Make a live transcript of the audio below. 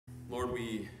Lord,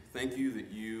 we thank you that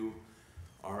you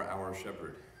are our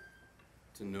shepherd.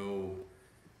 To know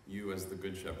you as the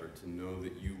good shepherd, to know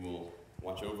that you will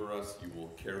watch over us, you will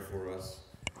care for us,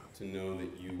 to know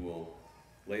that you will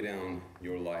lay down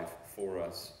your life for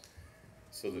us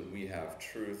so that we have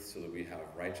truth, so that we have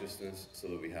righteousness, so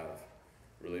that we have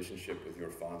relationship with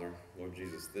your Father. Lord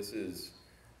Jesus, this is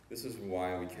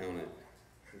why we count it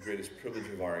the greatest privilege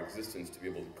of our existence to be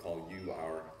able to call you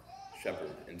our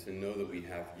shepherd, and to know that we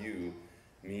have you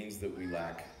means that we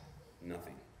lack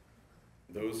nothing.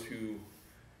 Those who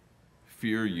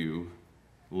fear you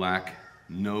lack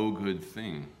no good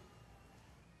thing.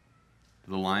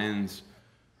 The lions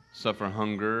suffer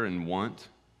hunger and want,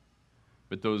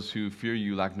 but those who fear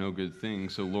you lack no good thing.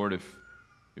 So Lord,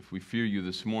 if we fear you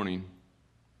this morning,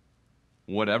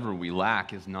 whatever we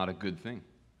lack is not a good thing.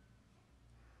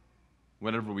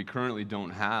 Whatever we currently don't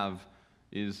have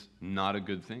is not a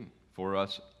good thing for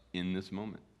us in this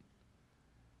moment.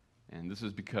 And this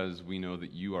is because we know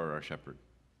that you are our shepherd,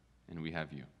 and we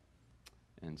have you.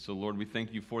 And so, Lord, we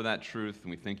thank you for that truth, and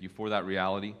we thank you for that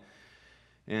reality.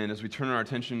 And as we turn our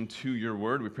attention to your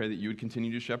word, we pray that you would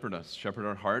continue to shepherd us, shepherd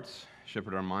our hearts,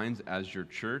 shepherd our minds as your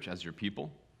church, as your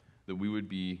people, that we would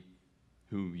be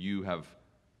who you have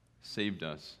saved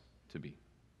us to be.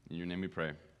 In your name we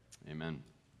pray. Amen.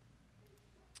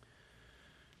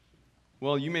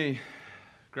 Well, you may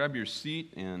grab your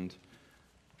seat, and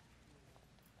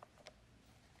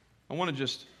I want to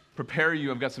just prepare you.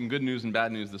 I've got some good news and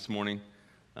bad news this morning.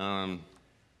 Bad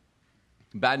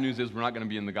news is we're not going to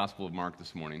be in the Gospel of Mark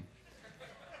this morning.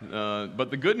 But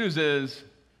the good news is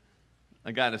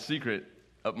I got a secret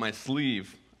up my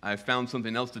sleeve. I found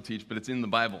something else to teach, but it's in the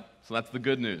Bible. So that's the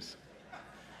good news.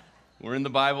 We're in the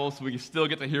Bible, so we still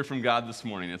get to hear from God this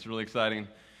morning. It's really exciting.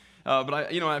 But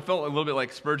I felt a little bit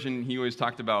like Spurgeon. He always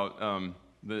talked about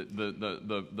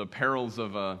the perils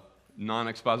of a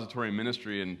non-expository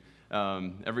ministry, and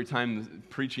every time the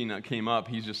preaching came up,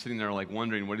 he's just sitting there like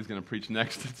wondering what he's going to preach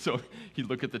next. And so he'd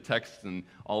look at the text, and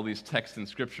all these texts in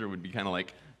Scripture would be kind of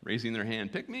like raising their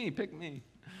hand, pick me, pick me.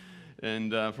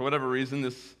 And for whatever reason,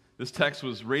 this text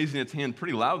was raising its hand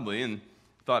pretty loudly, and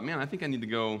thought, man, I think I need to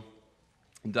go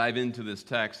and dive into this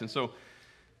text. And so,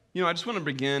 I just want to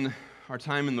begin our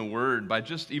time in the Word by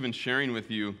just even sharing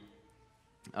with you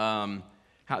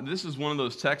how this is one of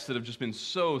those texts that have just been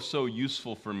so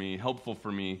useful for me, helpful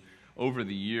for me over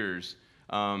the years.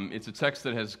 It's a text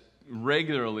that has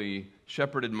regularly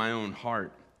shepherded my own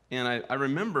heart. And I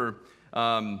remember,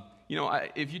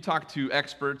 if you talk to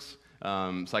experts,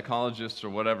 psychologists or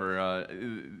whatever,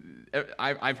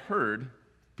 I've heard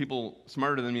people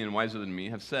smarter than me and wiser than me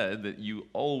have said that you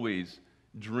always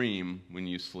dream when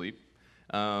you sleep.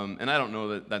 And I don't know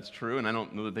that that's true, and I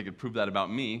don't know that they could prove that about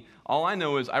me. All I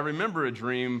know is I remember a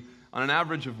dream on an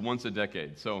average of once a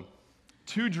decade. So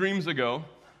 2 dreams ago,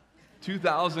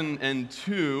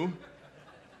 2002,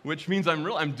 which means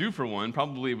I'm due for one,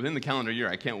 probably within the calendar year.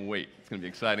 I can't wait. It's going to be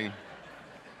exciting.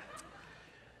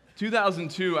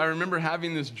 2002, I remember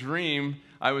having this dream.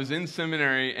 I was in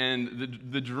seminary, and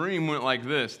the dream went like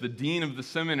this. The dean of the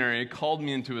seminary called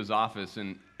me into his office,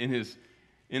 and in his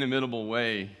inimitable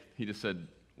way, he just said,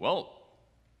 well,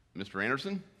 Mr.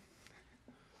 Anderson,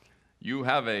 we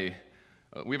have a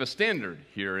standard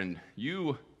here, and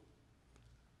you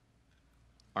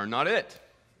are not it.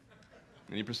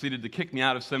 And he proceeded to kick me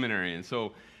out of seminary. And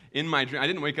so in my dream, I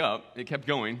didn't wake up. It kept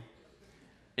going.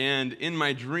 And in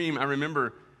my dream, I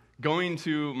remember going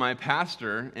to my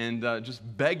pastor and just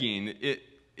begging,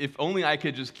 if only I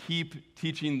could just keep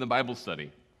teaching the Bible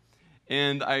study.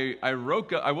 And I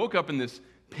woke up in this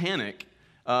panic.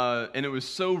 And it was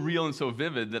so real and so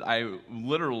vivid that I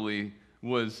literally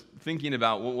was thinking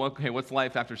about, what's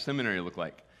life after seminary look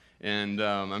like? And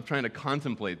I'm trying to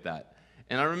contemplate that.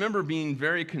 And I remember being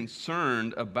very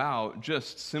concerned about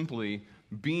just simply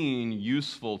being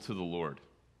useful to the Lord.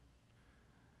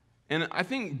 And I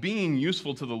think being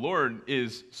useful to the Lord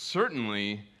is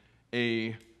certainly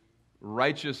a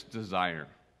righteous desire.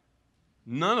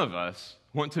 None of us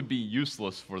want to be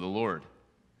useless for the Lord.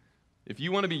 If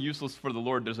you want to be useless for the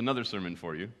Lord, there's another sermon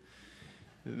for you.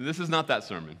 This is not that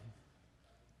sermon.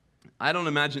 I don't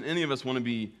imagine any of us want to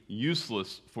be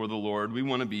useless for the Lord. We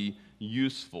want to be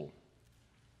useful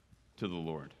to the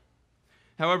Lord.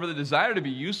 However, the desire to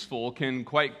be useful can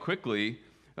quite quickly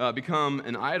become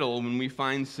an idol when we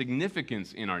find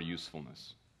significance in our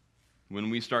usefulness, when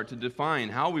we start to define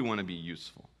how we want to be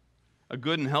useful. A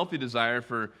good and healthy desire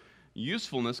for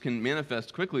usefulness can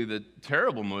manifest quickly the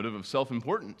terrible motive of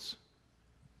self-importance.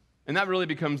 And that really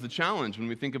becomes the challenge when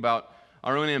we think about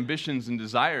our own ambitions and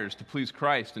desires to please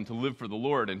Christ and to live for the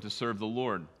Lord and to serve the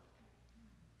Lord.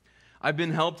 I've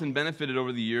been helped and benefited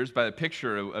over the years by a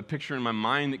picture in my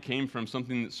mind that came from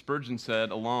something that Spurgeon said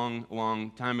a long,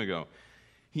 long time ago.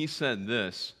 He said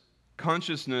this: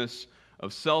 consciousness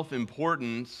of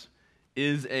self-importance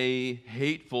is a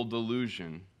hateful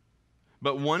delusion,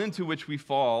 but one into which we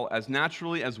fall as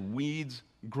naturally as weeds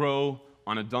grow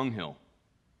on a dunghill.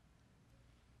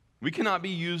 We cannot be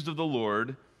used of the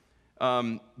Lord,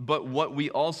 but what we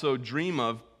also dream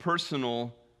of,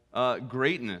 personal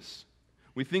greatness.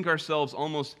 We think ourselves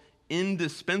almost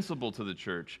indispensable to the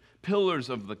church, pillars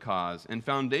of the cause and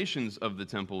foundations of the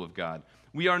temple of God.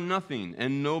 We are nothing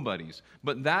and nobodies,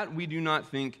 but that we do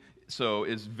not think so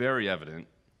is very evident.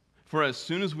 For as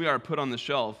soon as we are put on the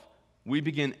shelf, we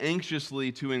begin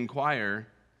anxiously to inquire,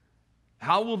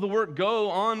 how will the work go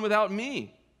on without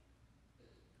me?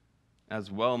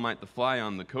 As well might the fly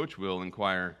on the coach wheel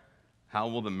inquire, how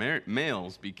will the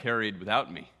mails be carried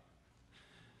without me?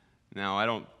 Now, I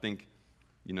don't think,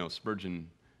 Spurgeon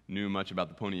knew much about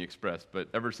the Pony Express, but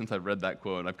ever since I've read that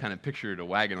quote, I've kind of pictured a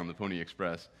wagon on the Pony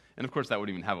Express. And of course, that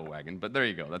wouldn't even have a wagon, but there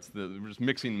you go. We're just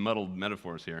mixing muddled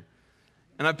metaphors here.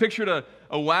 And I pictured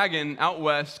a wagon out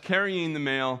west carrying the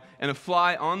mail and a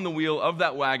fly on the wheel of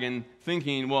that wagon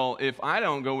thinking, well, if I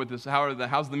don't go with this,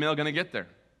 how's the mail going to get there?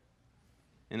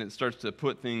 And it starts to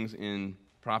put things in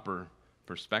proper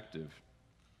perspective.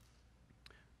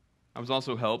 I was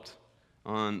also helped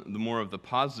on the more of the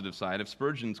positive side. If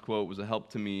Spurgeon's quote was a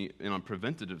help to me on a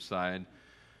preventative side,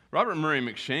 Robert Murray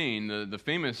McCheyne, the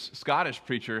famous Scottish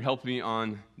preacher, helped me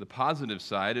on the positive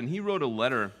side, and he wrote a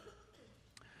letter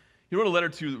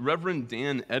to Reverend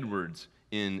Dan Edwards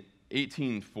in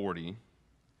 1840.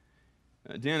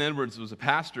 Dan Edwards was a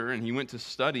pastor, and he went to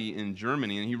study in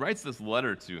Germany, and he writes this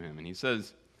letter to him, and he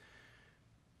says,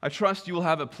 I trust you will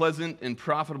have a pleasant and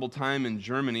profitable time in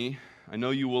Germany. I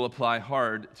know you will apply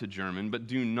hard to German, but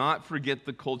do not forget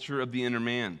the culture of the inner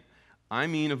man. I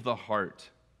mean of the heart.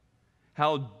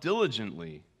 How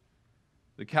diligently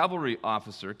the cavalry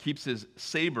officer keeps his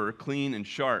saber clean and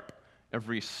sharp,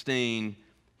 every stain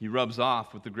he rubs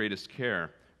off with the greatest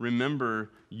care.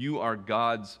 Remember, you are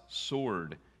God's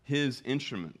sword, his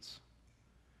instruments.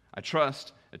 I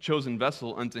trust a chosen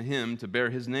vessel unto him to bear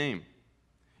his name.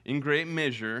 In great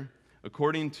measure,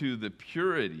 according to the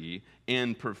purity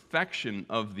and perfection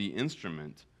of the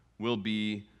instrument, will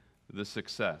be the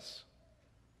success.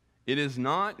 It is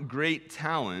not great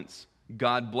talents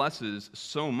God blesses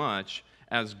so much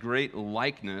as great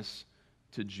likeness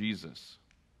to Jesus.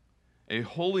 A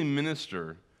holy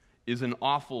minister is an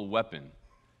awful weapon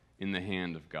in the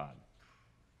hand of God.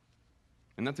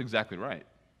 And that's exactly right.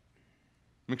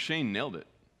 McCheyne nailed it.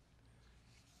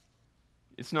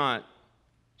 It's not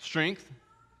strength,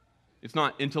 it's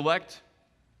not intellect,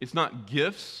 it's not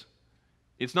gifts,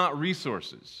 it's not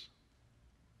resources.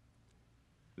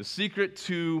 The secret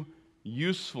to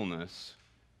usefulness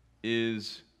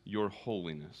is your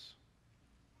holiness.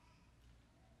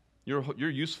 Your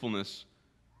usefulness,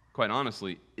 quite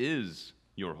honestly, is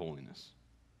your holiness.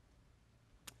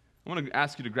 I want to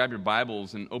ask you to grab your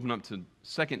Bibles and open up to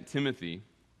 2 Timothy.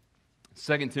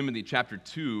 2 Timothy chapter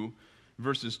 2,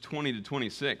 verses 20 to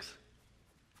 26.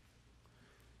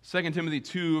 2 Timothy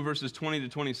 2, verses 20 to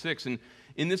 26. And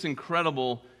in this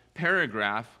incredible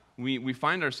paragraph, we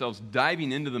find ourselves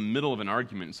diving into the middle of an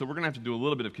argument. So we're going to have to do a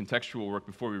little bit of contextual work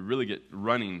before we really get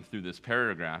running through this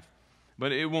paragraph.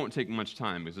 But it won't take much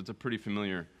time because it's a pretty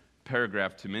familiar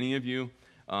paragraph to many of you.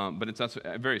 But it's also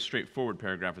a very straightforward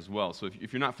paragraph as well. So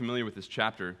if you're not familiar with this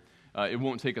chapter, it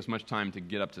won't take us much time to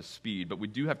get up to speed. But we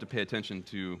do have to pay attention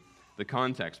to the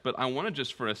context. But I want to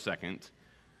just for a second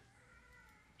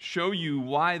show you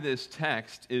why this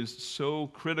text is so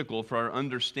critical for our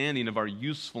understanding of our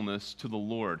usefulness to the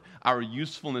Lord, our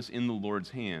usefulness in the Lord's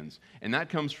hands. And that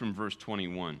comes from verse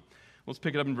 21. Let's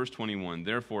pick it up in verse 21.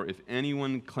 Therefore, if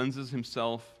anyone cleanses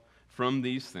himself from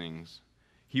these things,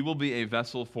 he will be a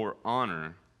vessel for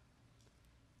honor,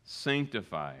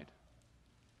 sanctified,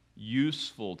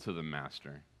 useful to the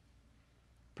master,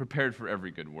 prepared for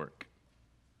every good work.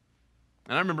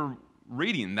 And I remember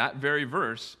reading that very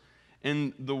verse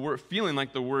and feeling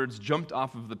like the words jumped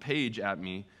off of the page at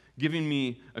me, giving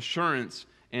me assurance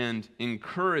and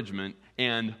encouragement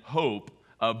and hope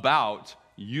about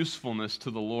usefulness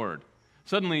to the Lord.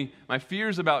 Suddenly, my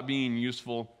fears about being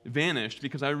useful vanished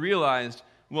because I realized,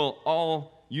 well,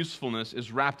 all usefulness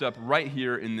is wrapped up right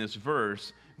here in this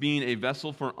verse, being a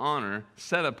vessel for honor,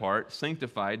 set apart,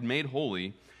 sanctified, made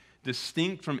holy,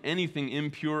 distinct from anything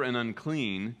impure and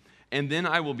unclean, and then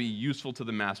I will be useful to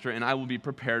the master, and I will be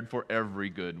prepared for every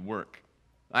good work.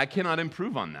 I cannot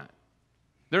improve on that.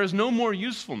 There is no more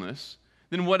usefulness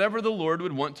than whatever the Lord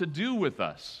would want to do with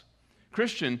us.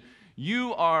 Christian,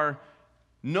 you are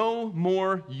no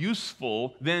more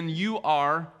useful than you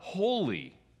are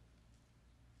holy.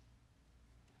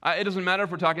 It doesn't matter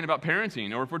if we're talking about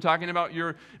parenting, or if we're talking about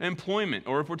your employment,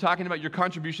 or if we're talking about your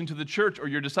contribution to the church or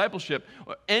your discipleship,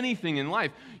 or anything in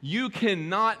life. You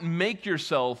cannot make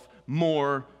yourself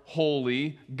more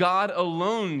holy. God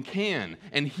alone can,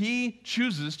 and He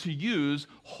chooses to use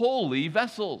holy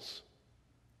vessels.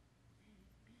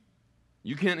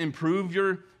 You can't improve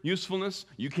your usefulness.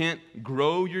 You can't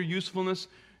grow your usefulness.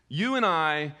 You and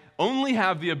I only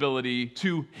have the ability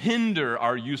to hinder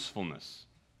our usefulness.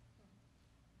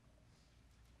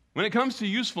 When it comes to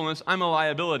usefulness, I'm a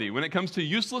liability. When it comes to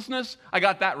uselessness, I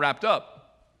got that wrapped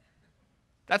up.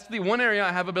 That's the one area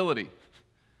I have ability.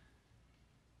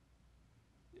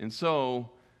 And so,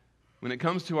 when it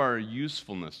comes to our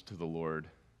usefulness to the Lord,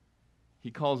 He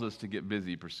calls us to get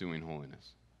busy pursuing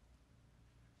holiness.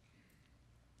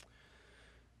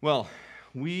 Well,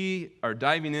 we are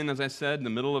diving in, as I said, in the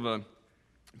middle of a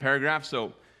paragraph.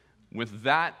 So, with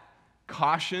that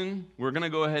caution, we're going to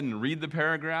go ahead and read the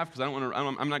paragraph, because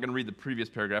I'm not going to read the previous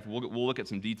paragraph. We'll look at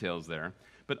some details there.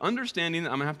 But understanding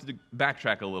that I'm going to have to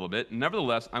backtrack a little bit,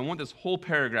 nevertheless, I want this whole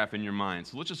paragraph in your mind.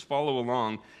 So let's just follow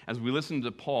along as we listen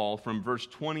to Paul from verse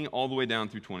 20 all the way down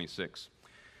through 26.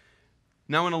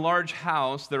 Now in a large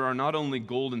house there are not only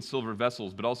gold and silver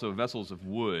vessels, but also vessels of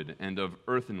wood and of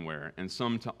earthenware, and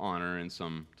some to honor and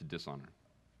some to dishonor.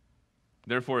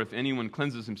 Therefore, if anyone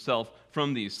cleanses himself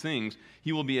from these things,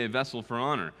 he will be a vessel for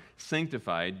honor,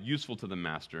 sanctified, useful to the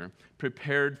master,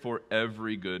 prepared for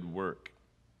every good work.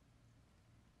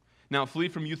 Now flee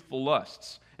from youthful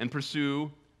lusts and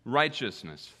pursue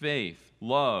righteousness, faith,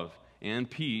 love, and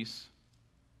peace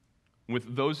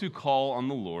with those who call on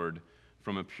the Lord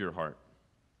from a pure heart.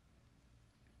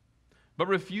 But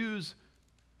refuse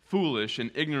foolish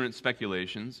and ignorant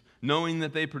speculations, knowing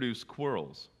that they produce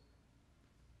quarrels.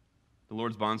 The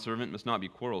Lord's bondservant must not be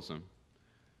quarrelsome,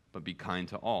 but be kind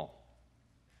to all,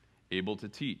 able to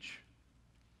teach,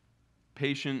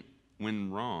 patient when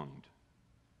wronged,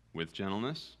 with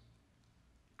gentleness,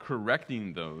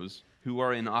 correcting those who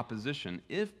are in opposition,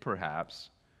 if perhaps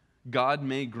God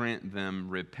may grant them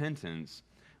repentance,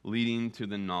 leading to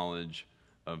the knowledge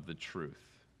of the truth.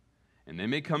 And they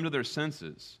may come to their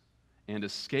senses and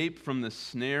escape from the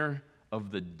snare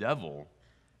of the devil,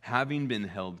 having been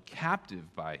held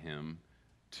captive by him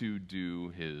to do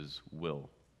his will.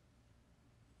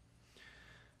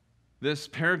 This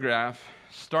paragraph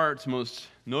starts most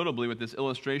notably with this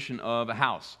illustration of a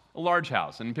house, a large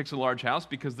house. And he picks a large house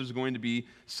because there's going to be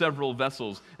several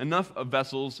vessels, enough of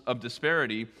vessels of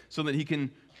disparity so that he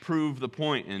can prove the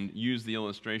point and use the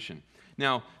illustration.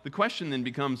 Now, the question then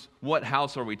becomes, what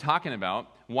house are we talking about?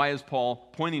 Why is Paul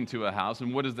pointing to a house,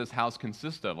 and what does this house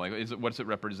consist of? What does it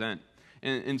represent?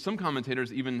 And some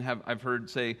commentators even I've heard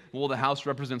say, well, the house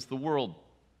represents the world.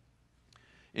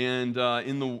 And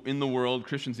in the world,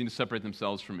 Christians need to separate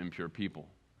themselves from impure people.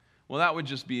 Well, that would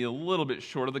just be a little bit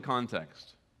short of the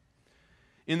context.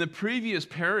 In the previous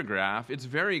paragraph, it's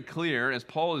very clear, as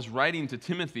Paul is writing to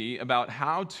Timothy about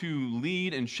how to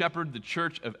lead and shepherd the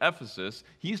church of Ephesus,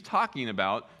 he's talking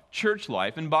about church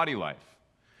life and body life.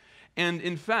 And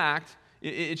in fact,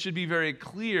 it should be very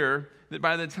clear that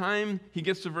by the time he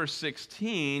gets to verse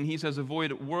 16, he says,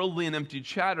 avoid worldly and empty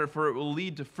chatter, for it will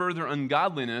lead to further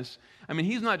ungodliness. I mean,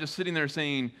 he's not just sitting there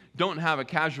saying, don't have a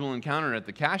casual encounter at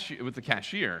with the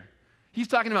cashier. He's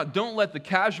talking about don't let the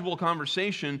casual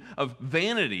conversation of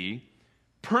vanity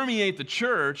permeate the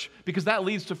church, because that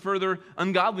leads to further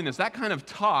ungodliness. That kind of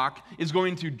talk is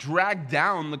going to drag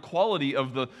down the quality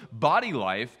of the body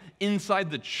life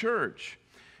inside the church.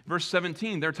 Verse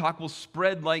 17, their talk will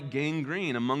spread like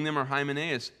gangrene. Among them are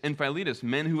Hymenaeus and Philetus,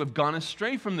 men who have gone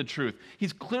astray from the truth.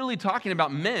 He's clearly talking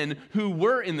about men who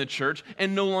were in the church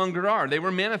and no longer are. They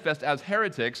were manifest as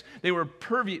heretics. They were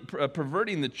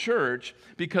perverting the church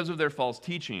because of their false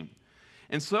teaching.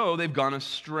 And so they've gone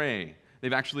astray.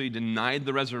 They've actually denied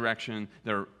the resurrection.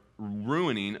 They're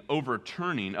ruining,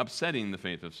 overturning, upsetting the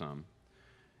faith of some.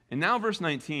 And now verse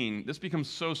 19, this becomes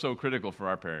so critical for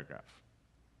our paragraph.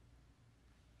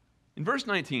 In verse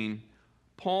 19,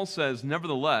 Paul says,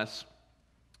 nevertheless,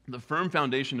 the firm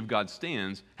foundation of God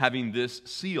stands, having this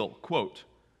seal, quote,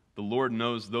 the Lord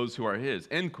knows those who are his,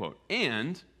 end quote,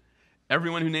 and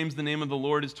everyone who names the name of the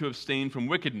Lord is to abstain from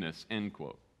wickedness, end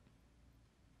quote.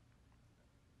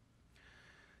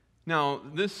 Now,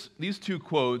 these two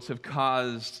quotes have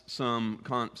caused some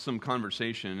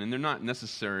conversation, and they're not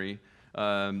necessary.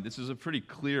 This is a pretty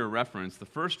clear reference. The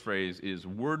first phrase is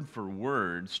word for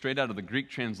word, straight out of the Greek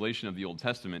translation of the Old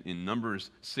Testament in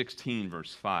Numbers 16,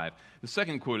 verse 5. The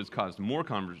second quote has caused more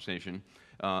conversation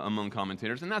among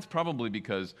commentators, and that's probably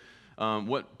because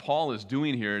What Paul is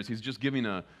doing here is he's just giving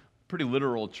a pretty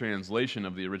literal translation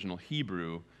of the original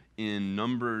Hebrew in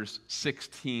Numbers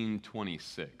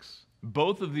 16:26.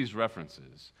 Both of these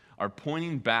references are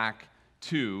pointing back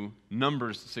to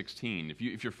Numbers 16.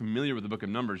 If you're familiar with the book of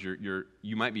Numbers,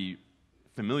 you might be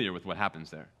familiar with what happens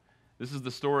there. This is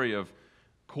the story of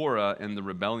Korah and the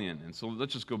rebellion. And so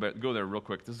let's just go there real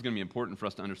quick. This is going to be important for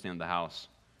us to understand the house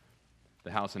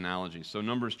analogy. So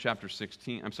Numbers chapter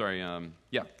 16,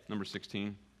 Numbers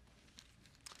 16.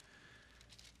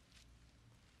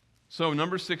 So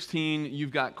Numbers 16,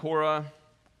 you've got Korah,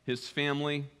 his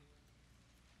family,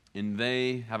 and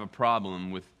they have a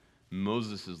problem with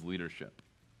Moses' leadership.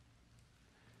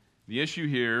 The issue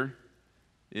here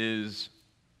is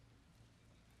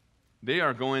they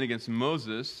are going against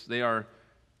Moses. They are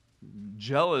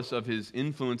jealous of his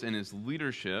influence and his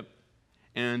leadership.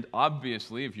 And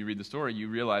obviously, if you read the story, you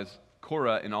realize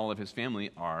Korah and all of his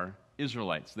family are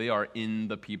Israelites. They are in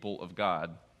the people of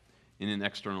God in an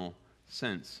external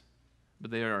sense.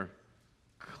 But they are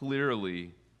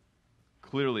clearly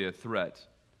a threat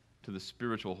to the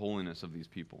spiritual holiness of these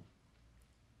people.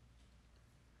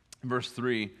 Verse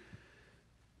 3,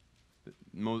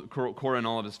 Korah and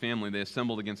all of his family, they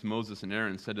assembled against Moses and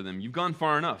Aaron and said to them, "You've gone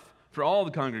far enough, for all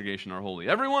the congregation are holy,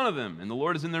 every one of them, and the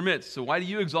Lord is in their midst. So why do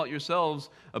you exalt yourselves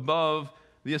above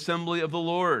the assembly of the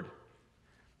Lord?"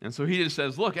 And so he just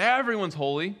says, look, everyone's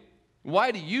holy.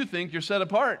 Why do you think you're set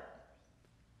apart?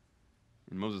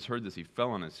 And Moses heard this, he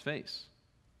fell on his face.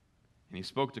 And he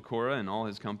spoke to Korah and all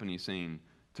his company, saying,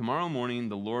 "Tomorrow morning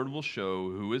the Lord will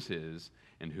show who is his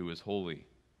and who is holy,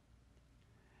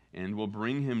 and will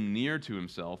bring him near to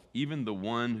himself. Even the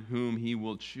one whom he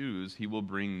will choose, he will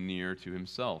bring near to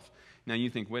himself." Now you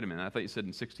think, wait a minute, I thought you said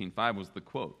in 16:5 was the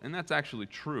quote. And that's actually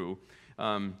true.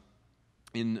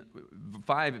 In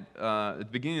 5, at the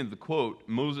beginning of the quote,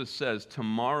 Moses says,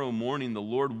 "Tomorrow morning the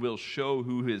Lord will show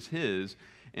who is his."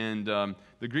 And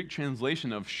the Greek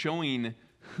translation of showing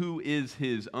who is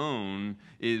his own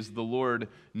is the Lord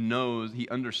knows, he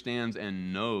understands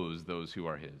and knows those who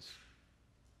are his.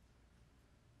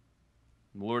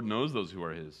 The Lord knows those who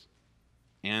are his,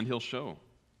 and he'll show.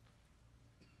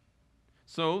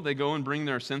 So they go and bring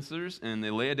their censers, and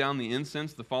they lay down the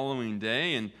incense the following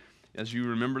day. And as you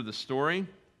remember the story,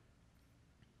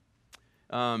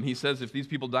 he says, if these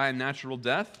people die a natural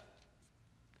death,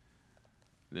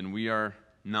 then we are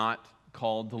not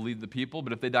called to lead the people.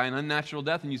 But if they die an unnatural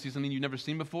death and you see something you've never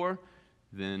seen before,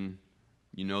 then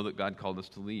you know that God called us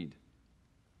to lead.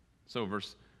 So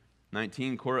verse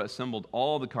 19, Korah assembled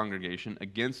all the congregation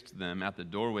against them at the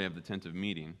doorway of the tent of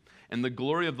meeting. And the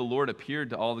glory of the Lord appeared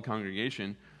to all the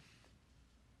congregation.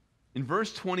 In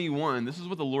verse 21, this is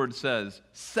what the Lord says,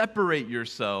 "Separate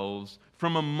yourselves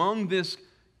from among this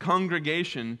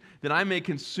congregation, that I may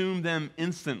consume them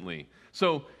instantly."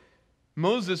 So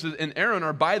Moses and Aaron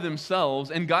are by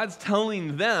themselves, and God's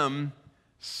telling them,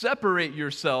 separate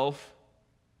yourself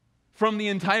from the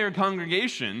entire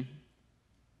congregation.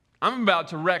 I'm about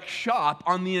to wreak shop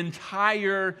on the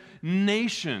entire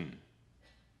nation.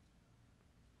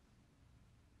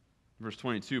 Verse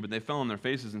 22, "But they fell on their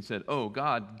faces and said, 'Oh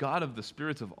God, God of the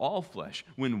spirits of all flesh,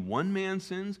 when one man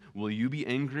sins, will you be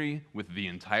angry with the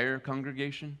entire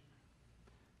congregation?'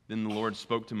 Then the Lord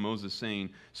spoke to Moses,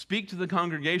 saying, 'Speak to the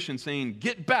congregation, saying,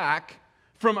 get back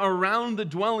from around the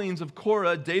dwellings of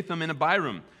Korah, Dathan, and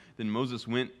Abiram.' Then Moses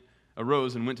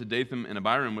arose and went to Dathan and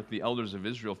Abiram with the elders of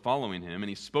Israel following him. And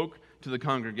he spoke to the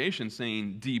congregation,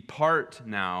 saying, 'Depart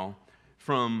now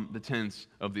from the tents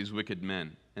of these wicked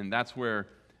men.'" And that's where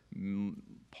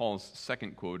Paul's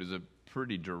second quote is a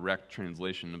pretty direct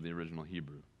translation of the original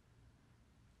Hebrew.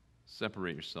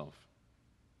 Separate yourself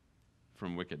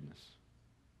from wickedness,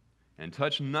 and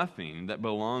touch nothing that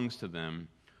belongs to them,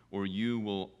 or you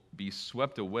will be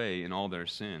swept away in all their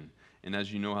sin. And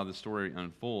as you know how the story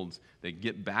unfolds, they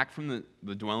get back from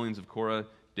the dwellings of Korah,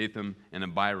 Dathan, and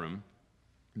Abiram.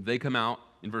 They come out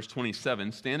in verse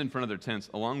 27, stand in front of their tents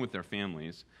along with their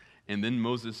families, and then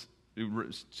Moses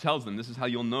tells them, this is how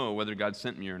you'll know whether God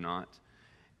sent me or not.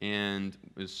 And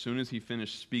as soon as he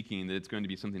finished speaking that it's going to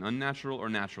be something unnatural or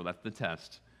natural, that's the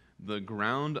test, the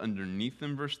ground underneath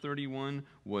them, verse 31,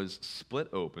 was split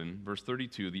open. Verse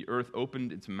 32, the earth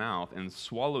opened its mouth and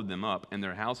swallowed them up and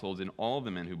their households and all the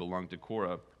men who belonged to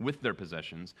Korah with their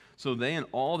possessions. So they and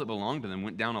all that belonged to them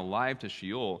went down alive to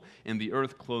Sheol, and the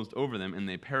earth closed over them, and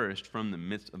they perished from the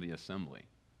midst of the assembly.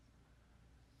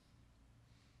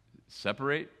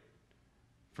 Separate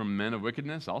from men of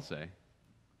wickedness, I'll say.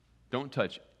 Don't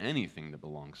touch anything that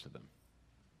belongs to them.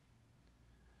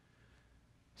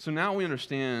 So now we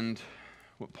understand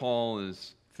what Paul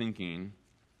is thinking.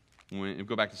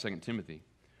 Go back to 2 Timothy.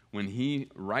 when he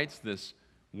writes this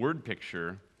word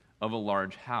picture of a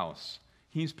large house.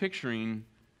 He's picturing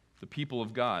the people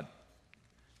of God.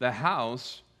 The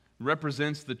house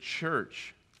represents the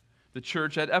church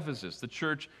at Ephesus, the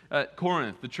church at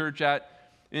Corinth, the church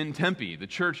in Tempe, the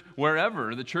church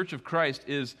wherever the church of Christ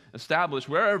is established,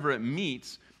 wherever it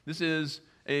meets. This is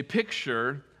a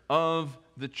picture of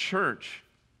the church.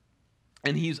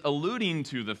 And he's alluding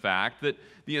to the fact that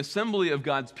the assembly of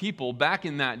God's people back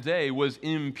in that day was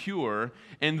impure,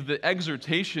 and the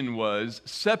exhortation was,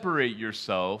 separate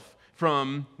yourself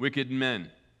from wicked men.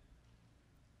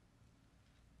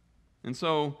 And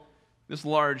so this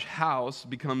large house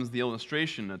becomes the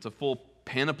illustration. It's a full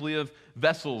panoply of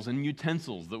vessels and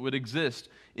utensils that would exist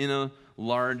in a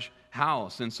large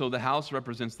house. And so the house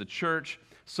represents the church.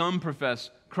 Some profess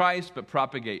Christ but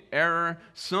propagate error.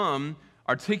 Some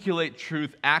articulate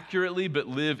truth accurately but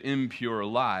live impure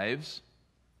lives.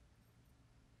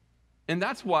 And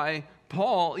that's why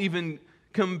Paul even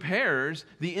compares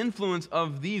the influence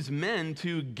of these men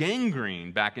to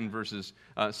gangrene back in verses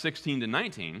 16 to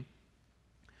 19.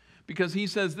 Because he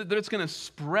says that it's going to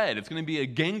spread. It's going to be a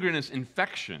gangrenous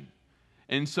infection.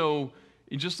 And so,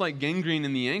 just like gangrene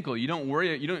in the ankle, you don't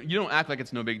worry, you don't act like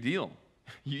it's no big deal.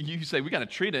 You say, we got to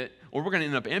treat it, or we're going to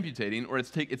end up amputating, or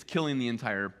it's killing the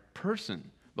entire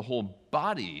person. The whole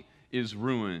body is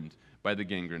ruined by the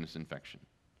gangrenous infection.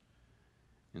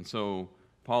 And so,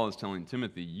 Paul is telling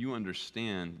Timothy, you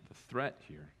understand the threat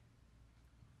here.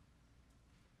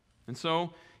 And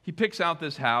so, he picks out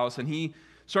this house, and he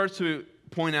starts to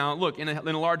point out, look, in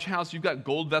a large house, you've got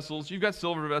gold vessels, you've got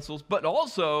silver vessels, but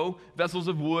also vessels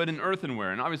of wood and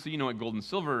earthenware. And obviously, you know what gold and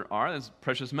silver are. That's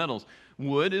precious metals.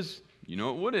 Wood is, you know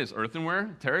what wood is.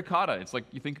 Earthenware, terracotta. It's like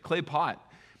you think a clay pot.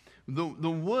 The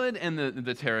wood and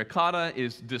the terracotta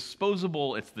is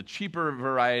disposable. It's the cheaper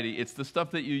variety. It's the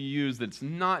stuff that you use that's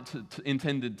not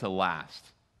intended to last.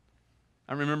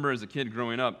 I remember as a kid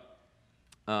growing up,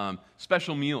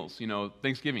 special meals,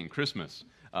 Thanksgiving, Christmas,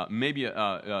 maybe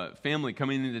a family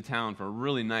coming into town for a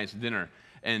really nice dinner,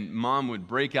 and mom would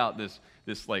break out this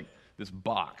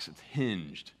box. It's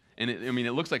hinged. And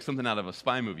it looks like something out of a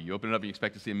spy movie. You open it up, you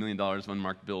expect to see $1 million of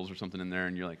unmarked bills or something in there,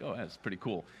 and you're like, oh, that's pretty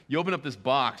cool. You open up this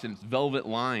box, and it's velvet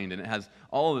lined, and it has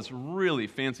all of this really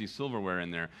fancy silverware in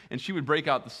there. And she would break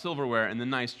out the silverware and the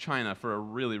nice china for a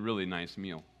really, really nice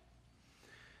meal.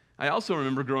 I also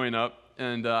remember growing up,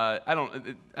 and I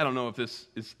don't know if this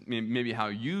is maybe how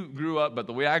you grew up, but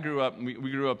the way I grew up, we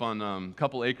grew up on a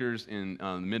couple acres in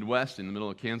the Midwest, in the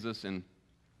middle of Kansas, and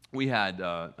we had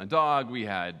a dog, we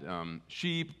had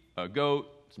sheep, a goat,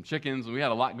 some chickens, and we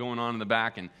had a lot going on in the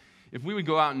back. And if we would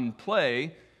go out and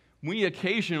play, we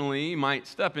occasionally might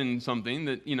step in something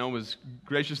that, was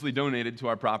graciously donated to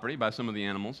our property by some of the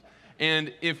animals.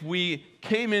 And if we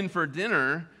came in for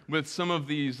dinner with some of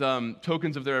these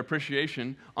tokens of their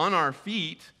appreciation on our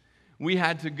feet, we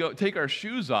had to go take our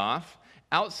shoes off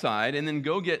outside and then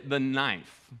go get the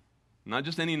knife. Not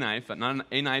just any knife, not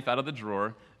a knife out of the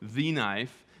drawer, the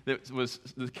knife that was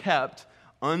kept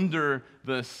under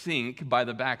the sink by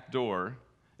the back door.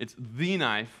 It's the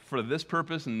knife for this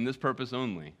purpose and this purpose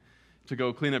only, to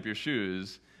go clean up your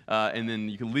shoes, and then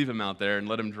you can leave them out there and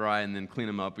let them dry and then clean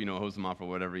them up, hose them off or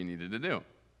whatever you needed to do.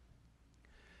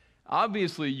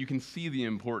 Obviously, you can see the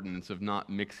importance of not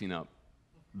mixing up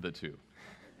the two.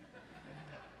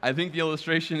 I think the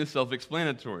illustration is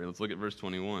self-explanatory. Let's look at verse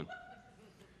 21.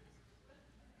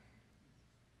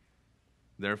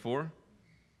 Therefore,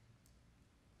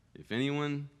 if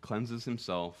anyone cleanses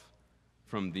himself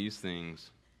from these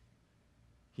things,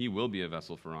 he will be a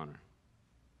vessel for honor,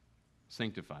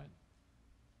 sanctified,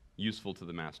 useful to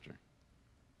the master,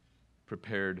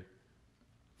 prepared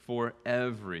for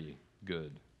every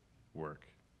good work.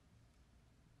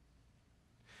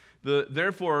 The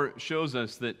therefore shows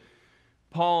us that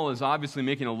Paul is obviously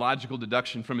making a logical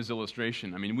deduction from his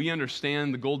illustration. We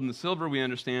understand the gold and the silver, we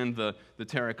understand the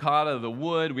terracotta, the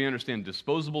wood, we understand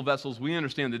disposable vessels, we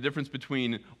understand the difference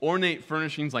between ornate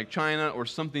furnishings like china or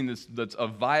something that's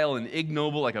vile and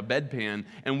ignoble like a bedpan,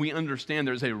 and we understand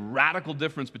there's a radical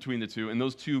difference between the two, and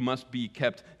those two must be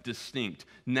kept distinct.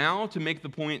 Now, to make the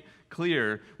point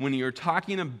clear, when you're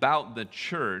talking about the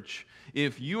church,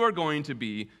 if you are going to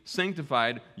be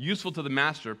sanctified, useful to the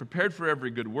master, prepared for every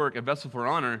good work, a vessel for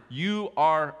honor, you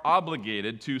are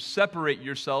obligated to separate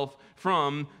yourself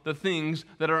from the things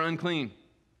that are unclean.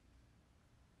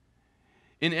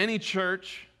 In any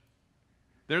church,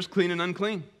 there's clean and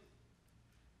unclean.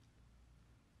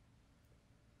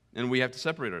 And we have to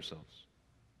separate ourselves.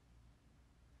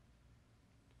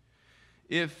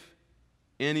 If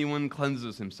anyone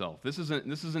cleanses himself. This is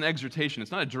an exhortation.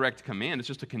 It's not a direct command. It's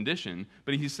just a condition.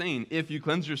 But he's saying, if you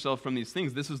cleanse yourself from these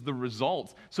things, this is the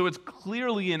result. So it's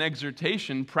clearly an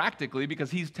exhortation practically,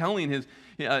 because he's telling his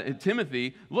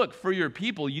Timothy, look, for your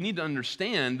people, you need to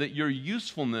understand that your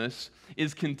usefulness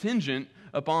is contingent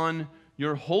upon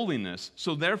your holiness.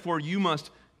 So therefore, you must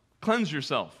cleanse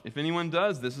yourself. If anyone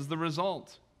does, this is the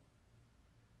result.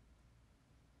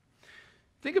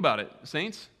 Think about it,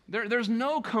 saints. There's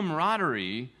no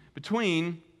camaraderie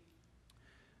between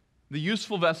the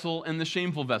useful vessel and the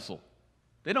shameful vessel.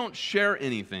 They don't share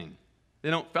anything. They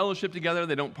don't fellowship together.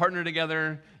 They don't partner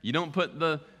together. You don't put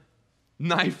the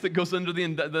knife that goes under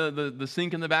the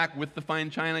sink in the back with the fine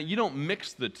china. You don't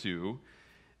mix the two.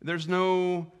 There's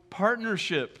no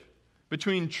partnership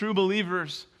between true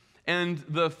believers and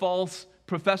the false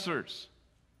professors.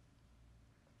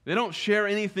 They don't share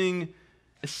anything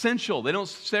essential. They don't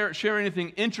share anything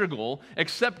integral,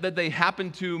 except that they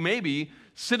happen to maybe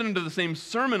sit under the same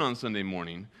sermon on Sunday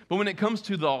morning. But when it comes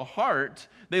to the heart,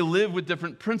 they live with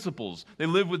different principles. They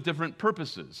live with different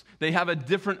purposes. They have a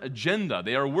different agenda.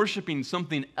 They are worshiping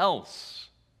something else.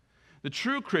 The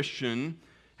true Christian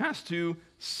has to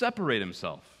separate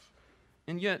himself.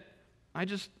 And yet, I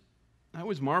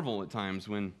always marvel at times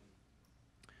when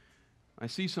I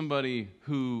see somebody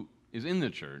who is in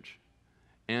the church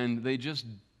and they just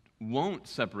won't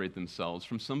separate themselves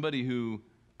from somebody who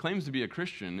claims to be a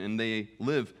Christian, and they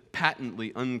live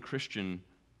patently unchristian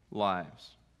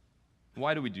lives.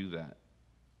 Why do we do that?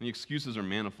 The excuses are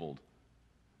manifold.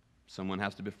 Someone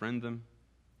has to befriend them.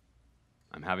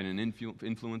 I'm having an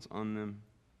influence on them.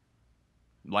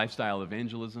 Lifestyle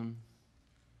evangelism.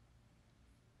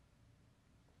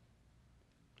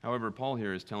 However, Paul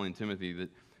here is telling Timothy that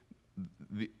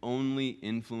the only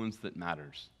influence that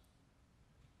matters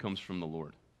comes from the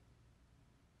Lord.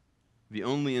 The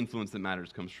only influence that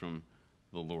matters comes from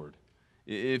the Lord.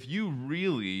 If you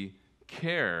really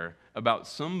care about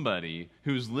somebody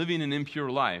who's living an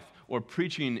impure life or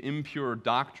preaching impure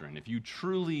doctrine, if you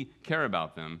truly care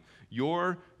about them,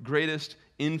 your greatest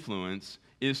influence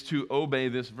is to obey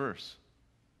this verse.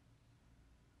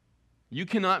 You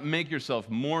cannot make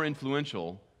yourself more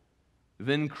influential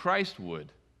than Christ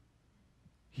would.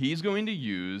 He's going to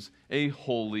use a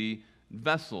holy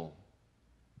vessel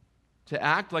to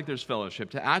act like there's fellowship,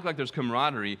 to act like there's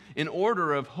camaraderie, in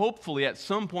order of hopefully at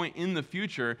some point in the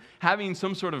future having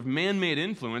some sort of man-made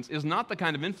influence is not the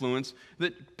kind of influence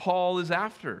that Paul is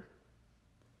after.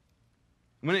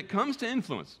 When it comes to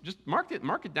influence, just mark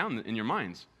it down in your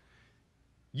minds.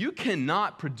 You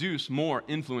cannot produce more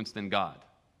influence than God.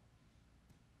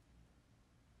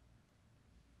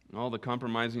 All the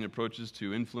compromising approaches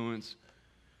to influence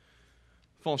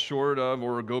fall short of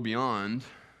or go beyond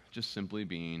just simply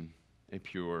being a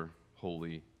pure,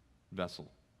 holy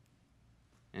vessel.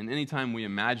 And anytime we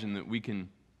imagine that we can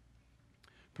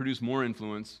produce more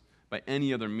influence by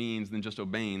any other means than just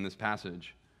obeying this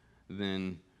passage,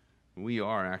 then we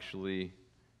are actually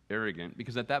arrogant,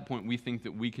 because at that point we think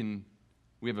that we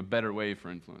have a better way for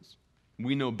influence.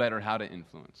 We know better how to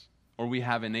influence, or we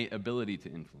have innate ability to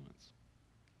influence.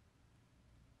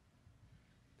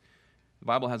 The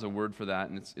Bible has a word for that,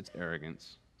 and it's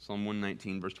arrogance. Psalm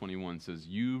 119, verse 21 says,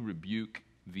 "You rebuke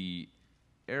the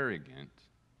arrogant,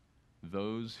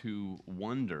 those who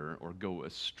wander or go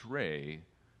astray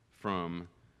from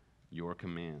your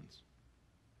commands."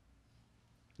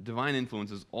 Divine influence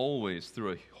is always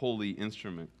through a holy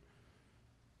instrument.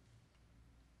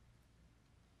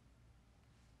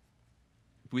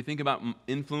 If we think about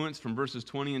influence from verses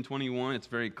 20 and 21, it's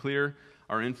very clear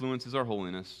our influence is our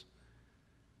holiness.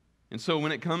 And so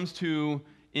when it comes to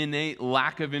innate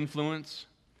lack of influence,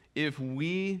 if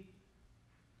we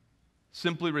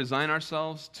simply resign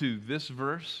ourselves to this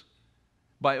verse,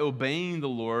 by obeying the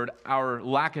Lord, our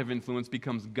lack of influence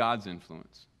becomes God's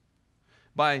influence.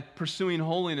 By pursuing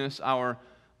holiness, our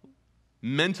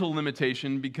mental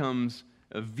limitation becomes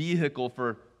a vehicle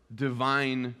for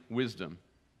divine wisdom.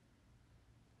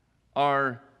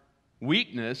 Our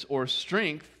weakness or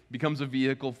strength becomes a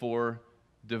vehicle for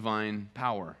divine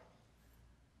power.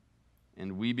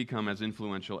 And we become as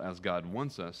influential as God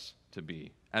wants us to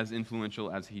be, as influential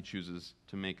as He chooses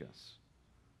to make us.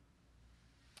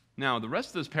 Now, the rest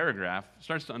of this paragraph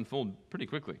starts to unfold pretty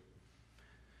quickly.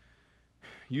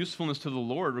 Usefulness to the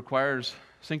Lord requires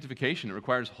sanctification. It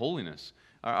requires holiness.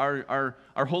 Our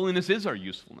holiness is our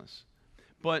usefulness.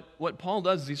 But what Paul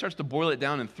does is he starts to boil it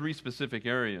down in three specific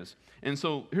areas. And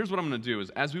so here's what I'm going to do is,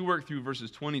 as we work through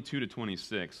verses 22 to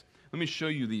 26, let me show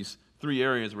you these three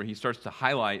areas where he starts to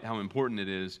highlight how important it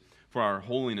is for our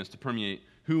holiness to permeate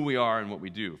who we are and what we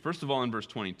do. First of all, in verse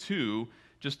 22,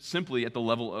 just simply at the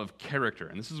level of character.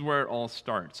 And this is where it all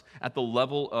starts, at the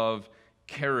level of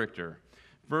character.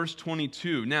 Verse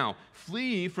 22, now,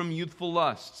 flee from youthful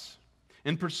lusts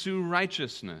and pursue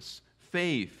righteousness,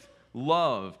 faith,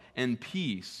 love, and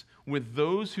peace with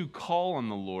those who call on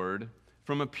the Lord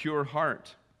from a pure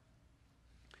heart.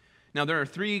 Now, there are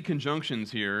three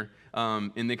conjunctions here,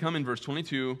 and they come in verse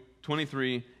 22,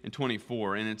 23, and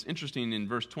 24. And it's interesting, in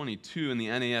verse 22, in the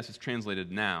NAS, it's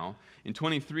translated now. In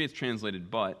 23, it's translated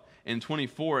but. In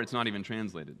 24, it's not even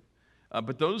translated.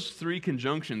 But those three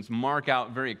conjunctions mark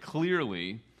out very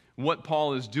clearly what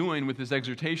Paul is doing with this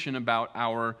exhortation about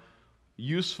our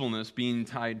usefulness being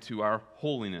tied to our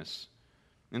holiness.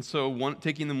 And so,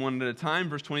 taking them one at a time,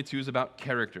 verse 22 is about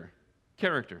character.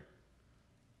 Character.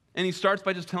 And he starts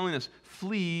by just telling us,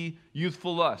 flee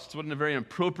youthful lusts. What a very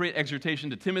appropriate exhortation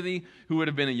to Timothy, who would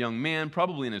have been a young man,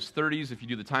 probably in his 30s, if you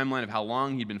do the timeline of how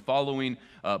long he'd been following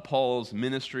Paul's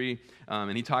ministry.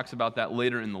 And he talks about that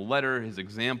later in the letter, his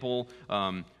example,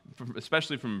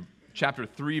 especially from chapter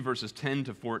 3, verses 10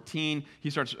 to 14. He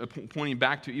starts pointing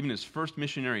back to even his first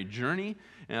missionary journey.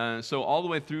 So all the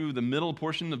way through the middle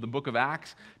portion of the book of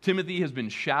Acts, Timothy has been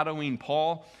shadowing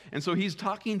Paul. And so he's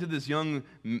talking to this young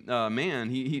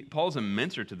man. Paul's a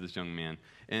mentor to this young man.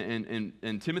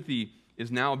 And Timothy is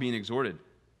now being exhorted,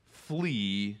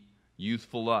 flee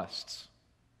youthful lusts.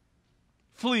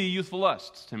 Flee youthful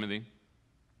lusts, Timothy.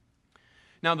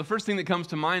 Now, the first thing that comes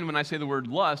to mind when I say the word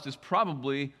lust is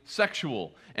probably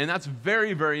sexual. And that's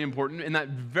very, very important, and that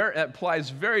applies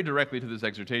very directly to this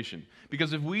exhortation.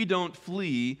 Because if we don't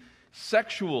flee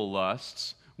sexual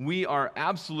lusts, we are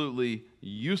absolutely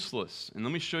useless. And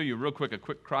let me show you real quick a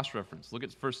quick cross-reference. Look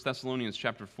at 1 Thessalonians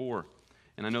chapter 4.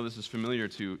 And I know this is familiar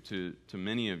to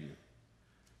many of you.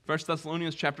 1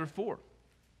 Thessalonians chapter 4.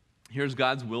 Here's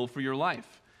God's will for your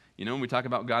life. You know, when we talk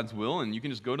about God's will, and you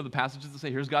can just go to the passages and say,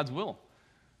 here's God's will.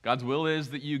 God's will is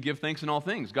that you give thanks in all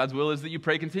things. God's will is that you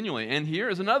pray continually. And here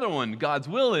is another one. God's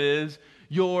will is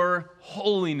your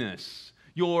holiness.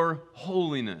 Your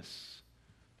holiness.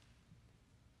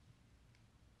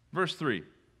 Verse 3.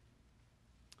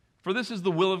 For this is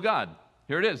the will of God.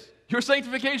 Here it is. Your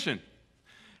sanctification.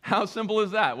 How simple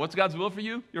is that? What's God's will for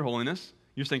you? Your holiness.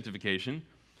 Your sanctification.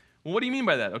 Well, what do you mean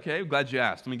by that? Okay, I'm glad you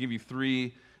asked. Let me give you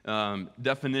three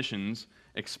definitions,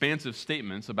 expansive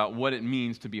statements about what it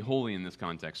means to be holy in this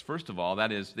context. First of all,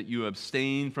 that is that you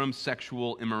abstain from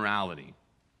sexual immorality.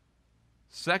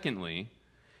 Secondly,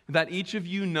 that each of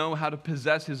you know how to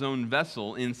possess his own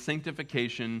vessel in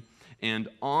sanctification and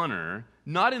honor,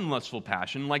 not in lustful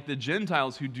passion, like the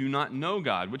Gentiles who do not know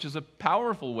God, which is a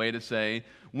powerful way to say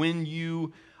when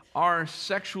you are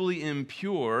sexually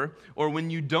impure, or when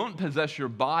you don't possess your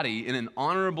body in an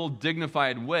honorable,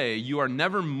 dignified way, you are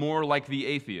never more like the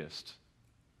atheist.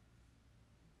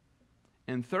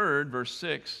 And third, verse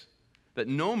 6, that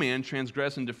no man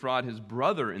transgress and defraud his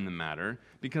brother in the matter,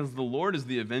 because the Lord is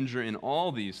the avenger in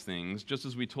all these things, just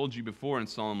as we told you before and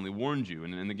solemnly warned you.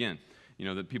 And again, you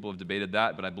know, that people have debated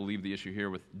that, but I believe the issue here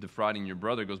with defrauding your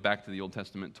brother goes back to the Old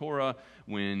Testament Torah,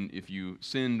 when if you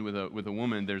sinned with a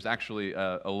woman, there's actually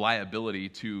a liability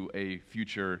to a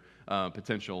future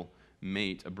potential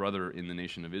mate, a brother in the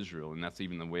nation of Israel, and that's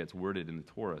even the way it's worded in the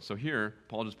Torah. So here,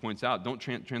 Paul just points out, don't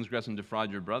transgress and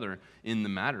defraud your brother in the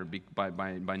matter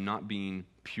by not being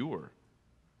pure.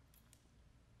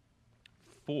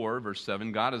 4, verse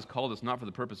 7, God has called us not for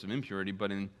the purpose of impurity,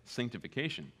 but in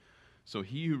sanctification. So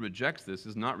he who rejects this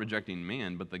is not rejecting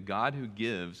man, but the God who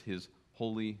gives his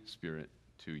Holy Spirit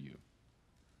to you.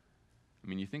 I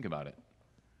mean, you think about it.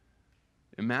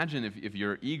 Imagine if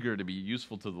you're eager to be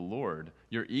useful to the Lord,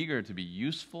 you're eager to be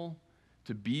useful,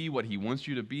 to be what he wants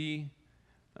you to be.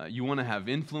 You want to have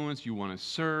influence, you want to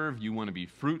serve, you want to be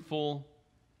fruitful,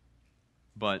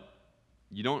 but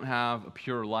you don't have a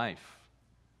pure life.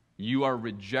 You are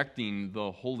rejecting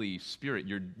the Holy Spirit.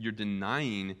 You're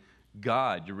denying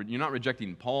God. You're not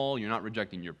rejecting Paul. You're not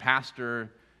rejecting your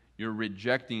pastor. You're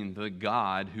rejecting the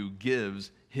God who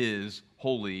gives his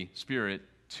Holy Spirit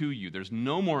to you. There's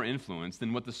no more influence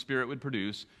than what the Spirit would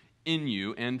produce in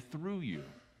you and through you.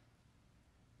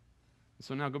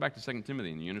 So now go back to 2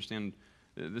 Timothy, and you understand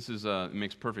this it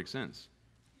makes perfect sense.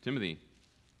 Timothy,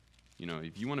 you know,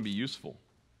 if you want to be useful,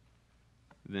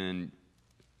 then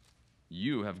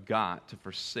you have got to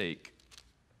forsake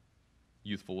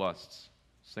youthful lusts.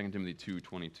 2 Timothy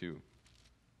 2:22.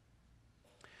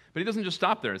 But he doesn't just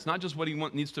stop there. It's not just what he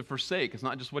needs to forsake. It's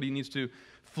not just what he needs to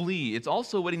flee. It's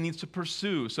also what he needs to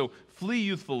pursue. So flee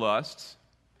youthful lusts.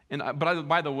 But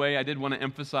by the way, I did want to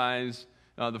emphasize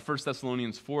the 1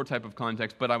 Thessalonians 4 type of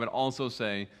context, but I would also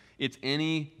say it's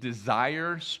any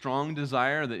desire, strong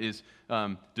desire that is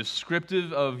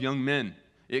descriptive of young men.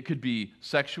 It could be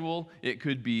sexual. It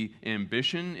could be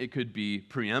ambition. It could be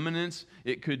preeminence.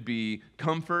 It could be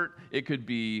comfort. It could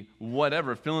be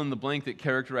whatever. Fill in the blank that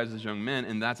characterizes young men,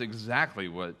 and that's exactly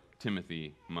what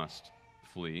Timothy must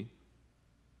flee.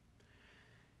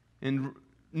 And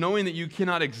knowing that you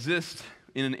cannot exist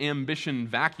in an ambition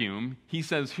vacuum, he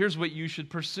says, here's what you should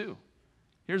pursue.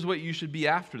 Here's what you should be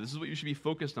after. This is what you should be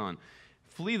focused on.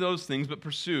 Flee those things, but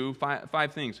pursue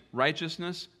five things: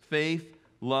 righteousness, faith,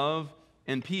 love,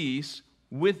 and peace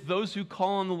with those who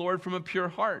call on the Lord from a pure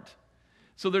heart.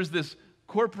 So there's this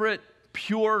corporate,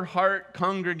 pure heart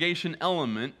congregation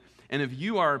element, and if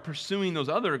you are pursuing those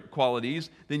other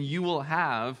qualities, then you will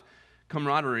have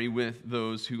camaraderie with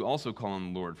those who also call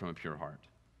on the Lord from a pure heart.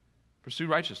 Pursue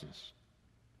righteousness.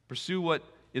 Pursue what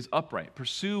is upright.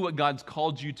 Pursue what God's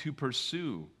called you to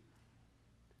pursue.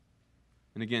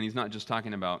 And again, he's not just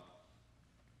talking about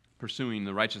pursuing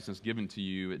the righteousness given to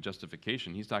you at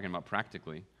justification. He's talking about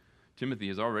practically. Timothy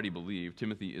has already believed.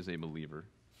 Timothy is a believer.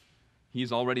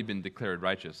 He's already been declared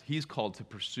righteous. He's called to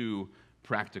pursue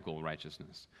practical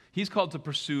righteousness. He's called to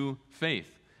pursue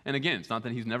faith. And again, it's not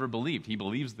that he's never believed. He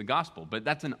believes the gospel. But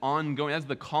that's an ongoing, that's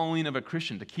the calling of a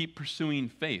Christian, to keep pursuing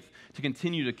faith, to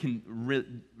continue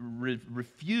to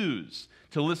refuse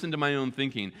to listen to my own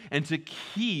thinking, and to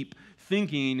keep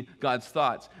thinking God's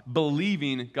thoughts,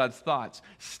 believing God's thoughts,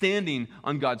 standing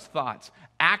on God's thoughts,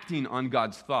 acting on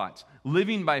God's thoughts,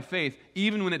 living by faith,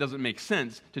 even when it doesn't make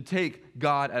sense, to take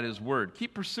God at his word.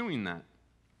 Keep pursuing that.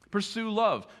 Pursue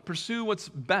love. Pursue what's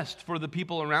best for the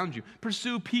people around you.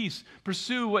 Pursue peace.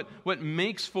 Pursue what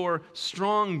makes for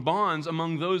strong bonds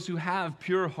among those who have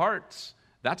pure hearts.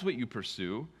 That's what you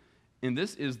pursue. And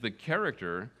this is the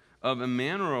character of a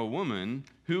man or a woman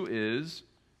who is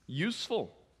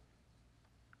useful.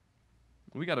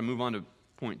 We got to move on to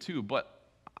point 2, but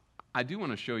I do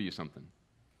want to show you something.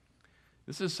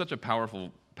 This is such a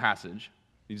powerful passage,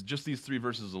 just these 3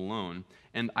 verses alone,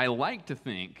 and I like to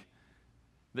think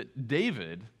that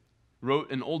David wrote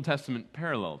an Old Testament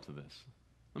parallel to this.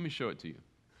 Let me show it to you.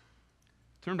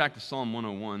 Turn back to Psalm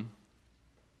 101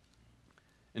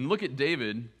 and look at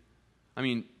David. I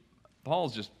mean,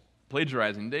 Paul's just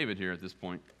plagiarizing David here at this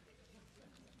point.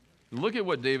 Look at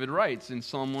what David writes in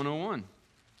Psalm 101.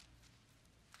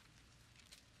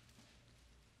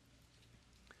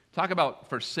 Talk about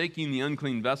forsaking the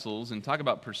unclean vessels, and talk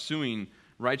about pursuing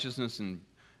righteousness and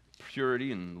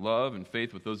purity and love and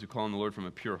faith with those who call on the Lord from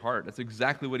a pure heart. That's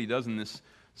exactly what he does in this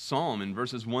psalm. In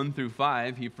verses 1 through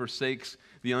 5, he forsakes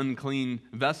the unclean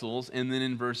vessels, and then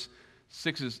in verse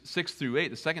 6 through 8,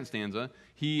 the second stanza,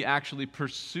 he actually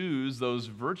pursues those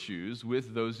virtues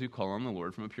with those who call on the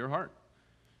Lord from a pure heart.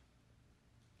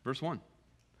 Verse 1,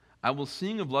 I will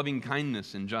sing of loving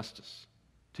kindness and justice.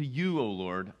 To you, O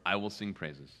Lord, I will sing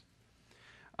praises.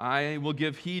 I will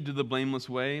give heed to the blameless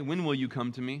way. When will you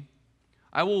come to me?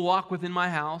 I will walk within my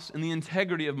house in the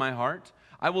integrity of my heart.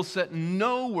 I will set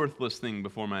no worthless thing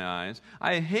before my eyes.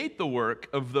 I hate the work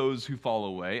of those who fall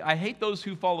away. I hate those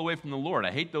who fall away from the Lord.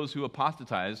 I hate those who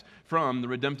apostatize from the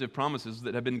redemptive promises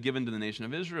that have been given to the nation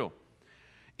of Israel.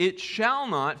 It shall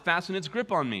not fasten its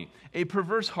grip on me. A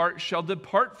perverse heart shall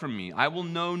depart from me. I will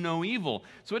know no evil.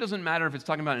 So it doesn't matter if it's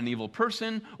talking about an evil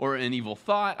person or an evil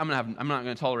thought. I'm not going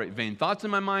to tolerate vain thoughts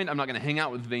in my mind. I'm not going to hang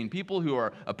out with vain people who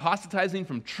are apostatizing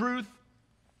from truth.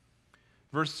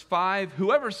 Verse 5,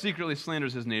 whoever secretly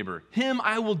slanders his neighbor, him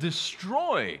I will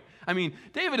destroy. I mean,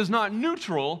 David is not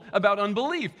neutral about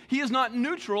unbelief. He is not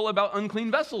neutral about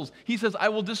unclean vessels. He says, I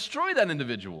will destroy that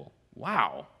individual.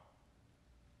 Wow.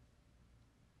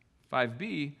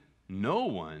 5b, no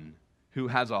one who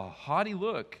has a haughty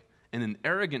look and an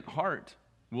arrogant heart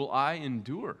will I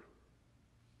endure.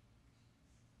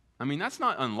 I mean, that's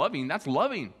not unloving, that's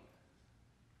loving.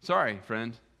 Sorry,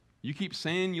 friend. You keep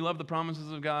saying you love the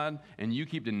promises of God, and you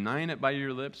keep denying it by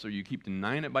your lips, or you keep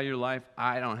denying it by your life.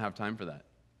 I don't have time for that.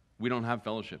 We don't have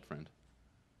fellowship, friend.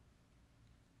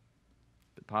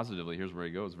 But positively, here's where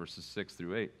he goes, verses 6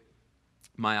 through 8.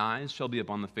 My eyes shall be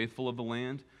upon the faithful of the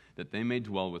land, that they may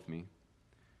dwell with me.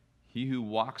 He who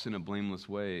walks in a blameless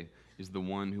way is the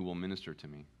one who will minister to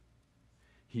me.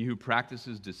 He who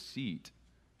practices deceit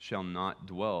shall not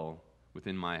dwell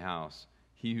within my house.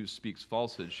 He who speaks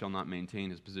falsehood shall not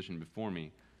maintain his position before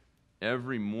me.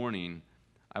 Every morning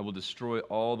I will destroy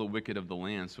all the wicked of the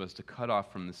land so as to cut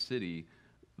off from the city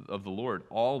of the Lord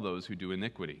all those who do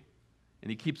iniquity.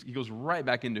 And he goes right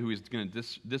back into who he's going to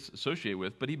disassociate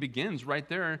with, but he begins right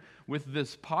there with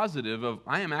this positive of,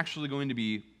 I am actually going to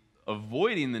be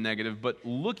avoiding the negative, but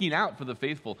looking out for the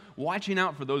faithful, watching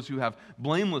out for those who have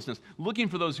blamelessness, looking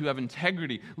for those who have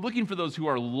integrity, looking for those who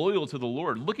are loyal to the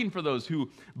Lord, looking for those who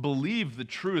believe the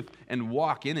truth and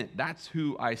walk in it. That's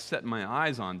who I set my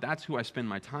eyes on. That's who I spend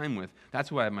my time with. That's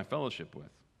who I have my fellowship with.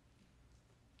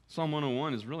 Psalm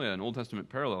 101 is really an Old Testament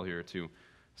parallel here to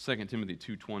 2 Timothy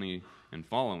 2:20 and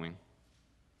following.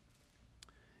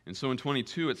 And so in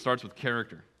 22, it starts with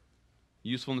character.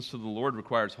 Usefulness to the Lord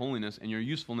requires holiness, and your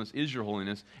usefulness is your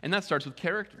holiness, and that starts with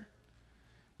character.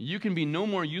 You can be no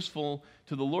more useful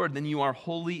to the Lord than you are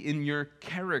holy in your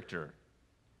character.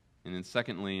 And then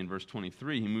secondly, in verse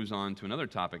 23, he moves on to another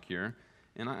topic here,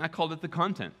 and I called it the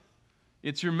content.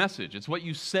 It's your message. It's what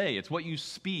you say. It's what you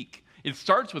speak. It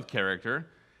starts with character,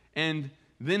 and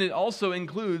then it also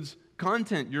includes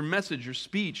content, your message, your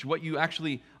speech, what you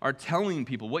actually are telling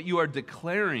people, what you are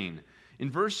declaring. In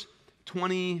verse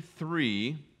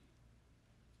 23,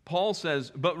 Paul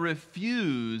says, "But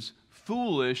refuse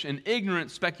foolish and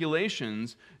ignorant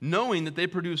speculations, knowing that they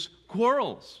produce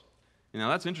quarrels." Now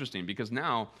that's interesting, because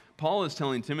now Paul is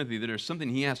telling Timothy that there's something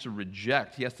he has to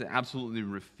reject, he has to absolutely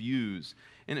refuse.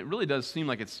 And it really does seem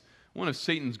like it's one of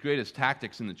Satan's greatest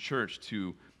tactics in the church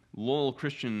to lull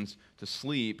Christians to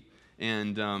sleep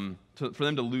and for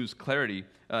them to lose clarity.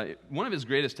 One of his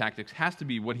greatest tactics has to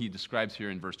be what he describes here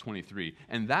in verse 23,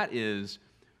 and that is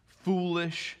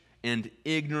foolish and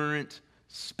ignorant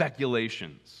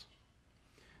speculations.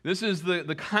 This is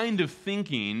the kind of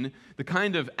thinking, the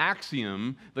kind of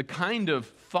axiom, the kind of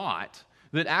thought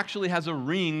that actually has a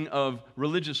ring of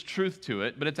religious truth to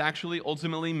it, but it's actually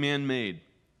ultimately man-made.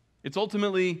 It's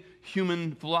ultimately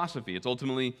human philosophy. It's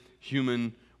ultimately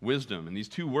human wisdom. And these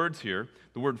two words here,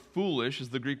 the word foolish is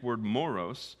the Greek word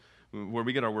moros, where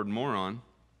we get our word moron.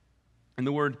 And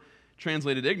the word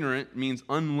translated ignorant means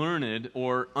unlearned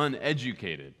or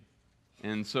uneducated.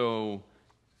 And so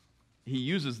he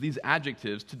uses these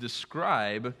adjectives to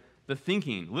describe the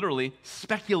thinking, literally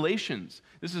speculations.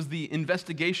 This is the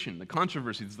investigation, the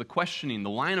controversies, the questioning, the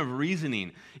line of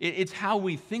reasoning. It's how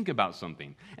we think about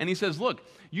something. And he says, look,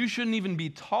 you shouldn't even be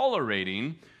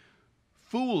tolerating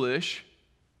foolish,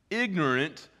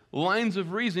 ignorant lines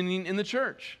of reasoning in the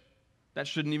church. That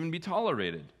shouldn't even be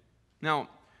tolerated. Now,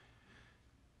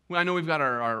 I know we've got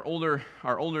our older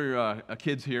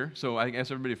kids here, so I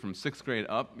guess everybody from 6th grade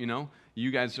up,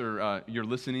 you guys are you're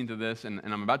listening to this, and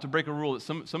I'm about to break a rule that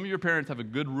some of your parents have a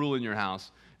good rule in your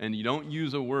house, and you don't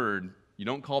use a word, you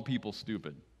don't call people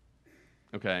stupid,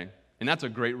 okay? And that's a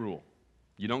great rule.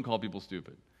 You don't call people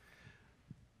stupid.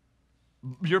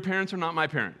 Your parents are not my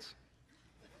parents.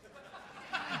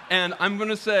 And I'm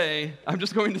just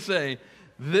going to say,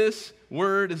 this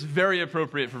word is very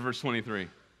appropriate for verse 23.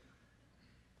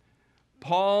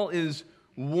 Paul is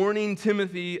warning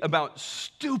Timothy about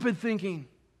stupid thinking.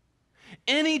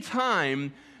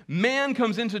 Anytime man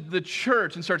comes into the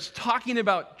church and starts talking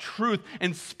about truth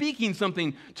and speaking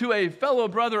something to a fellow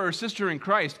brother or sister in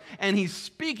Christ, and he's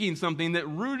speaking something that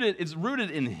is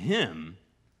rooted in him,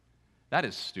 that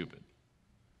is stupid.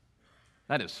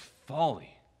 That is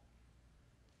folly.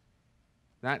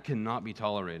 That cannot be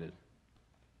tolerated.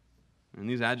 And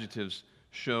these adjectives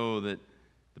show that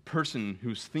the person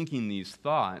who's thinking these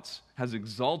thoughts has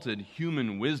exalted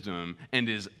human wisdom and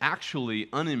is actually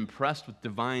unimpressed with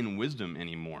divine wisdom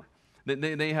anymore. They've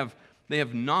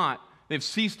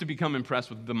ceased to become impressed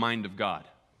with the mind of God.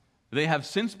 They have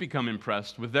since become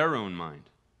impressed with their own mind.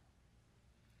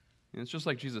 And it's just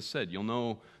like Jesus said, you'll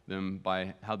know them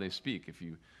by how they speak. If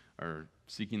you are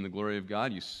seeking the glory of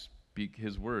God, you speak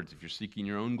his words. If you're seeking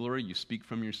your own glory, you speak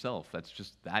from yourself. That's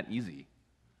just that easy.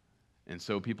 And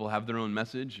so people have their own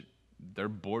message. They're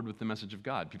bored with the message of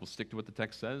God. People stick to what the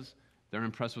text says. They're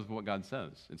impressed with what God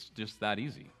says. It's just that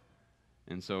easy.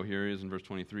 And so here he is in verse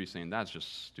 23 saying that's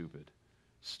just stupid.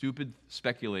 Stupid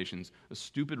speculations, a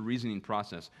stupid reasoning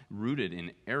process rooted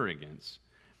in arrogance.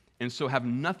 And so have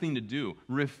nothing to do,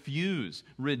 refuse,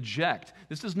 reject.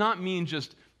 This does not mean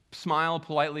just smile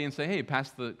politely and say, hey,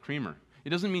 pass the creamer. It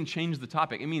doesn't mean change the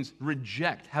topic. It means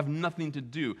reject, have nothing to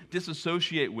do,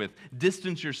 disassociate with,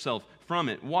 distance yourself from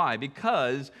it. Why?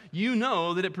 Because you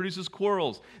know that it produces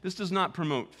quarrels. This does not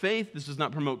promote faith. This does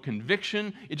not promote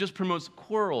conviction. It just promotes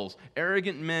quarrels,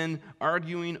 arrogant men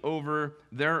arguing over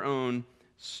their own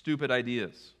stupid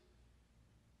ideas.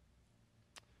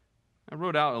 I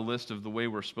wrote out a list of the way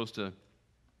we're supposed to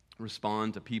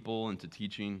respond to people and to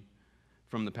teaching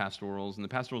from the pastorals, and the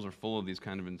pastorals are full of these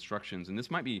kind of instructions, and this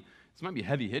might be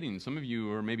heavy hitting. Some of you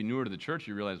are maybe newer to the church,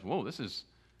 you realize, whoa, this is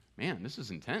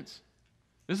intense.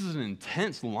 This is an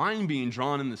intense line being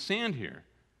drawn in the sand here.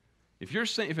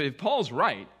 If Paul's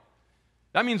right,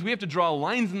 that means we have to draw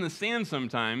lines in the sand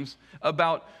sometimes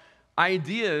about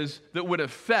ideas that would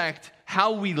affect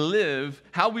how we live,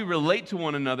 how we relate to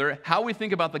one another, how we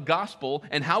think about the gospel,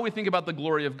 and how we think about the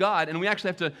glory of God. And we actually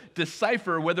have to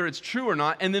decipher whether it's true or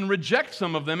not, and then reject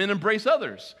some of them and embrace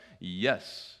others.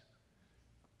 Yes.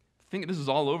 This is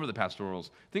all over the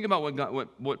pastorals. Think about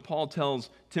what Paul tells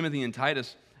Timothy and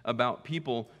Titus about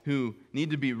people who need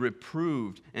to be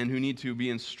reproved and who need to be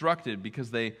instructed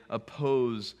because they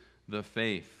oppose the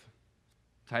faith.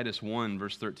 Titus 1,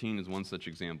 verse 13 is one such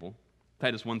example.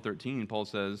 Titus 1:13, Paul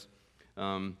says,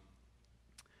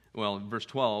 verse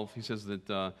 12, he says that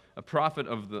a prophet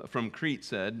from Crete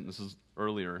said, this is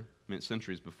earlier,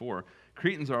 centuries before,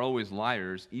 Cretans are always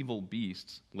liars, evil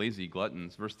beasts, lazy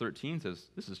gluttons. Verse 13 says,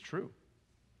 this is true.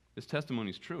 This testimony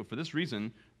is true. For this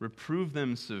reason, reprove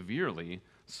them severely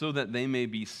so that they may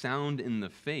be sound in the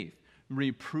faith.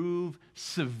 Reprove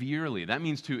severely. That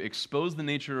means to expose the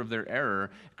nature of their error,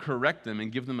 correct them,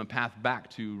 and give them a path back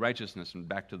to righteousness and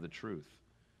back to the truth.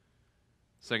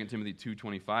 2 Timothy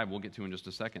 2:25, we'll get to in just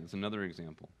a second. It's another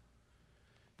example.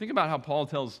 Think about how Paul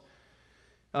tells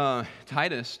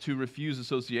Titus to refuse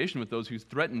association with those who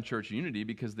threaten church unity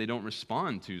because they don't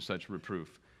respond to such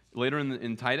reproof. Later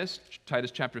in Titus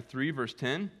chapter 3, verse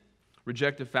 10,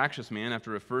 reject a factious man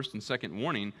after a first and second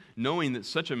warning, knowing that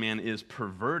such a man is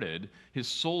perverted, his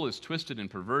soul is twisted and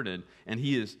perverted, and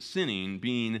he is sinning,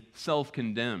 being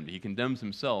self-condemned. He condemns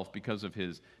himself because of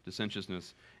his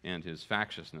dissentiousness and his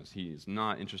factiousness. He is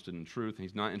not interested in truth, and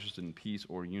he's not interested in peace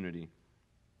or unity.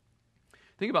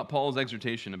 Think about Paul's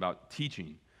exhortation about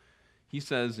teaching. He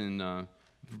says in the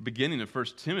beginning of 1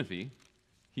 Timothy,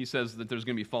 he says that there's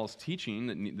going to be false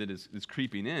teaching that is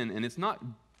creeping in, and it's not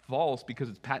false because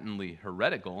it's patently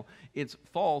heretical. It's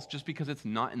false just because it's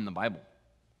not in the Bible.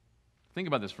 Think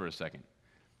about this for a second.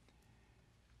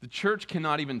 The church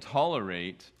cannot even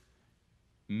tolerate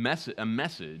a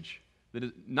message that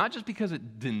is not just because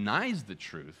it denies the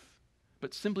truth,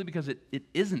 but simply because it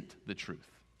isn't the truth.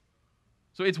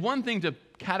 So it's one thing to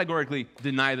categorically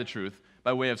deny the truth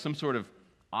by way of some sort of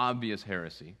obvious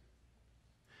heresy.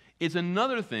 It's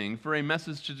another thing for a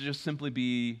message to just simply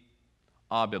be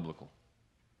abiblical.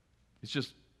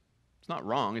 It's not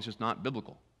wrong, it's just not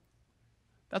biblical.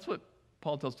 That's what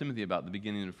Paul tells Timothy about at the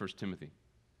beginning of 1 Timothy.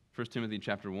 1 Timothy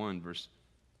chapter 1, verse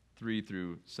 3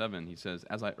 through 7, he says,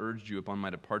 as I urged you upon my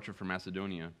departure from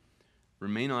Macedonia,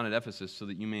 remain on at Ephesus so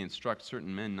that you may instruct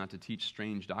certain men not to teach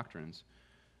strange doctrines,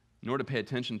 nor to pay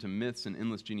attention to myths and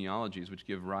endless genealogies which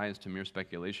give rise to mere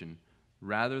speculation,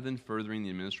 rather than furthering the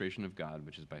administration of God,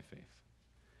 which is by faith.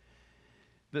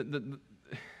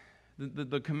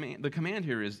 The command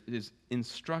here is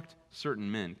instruct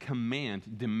certain men,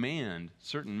 demand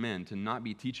certain men to not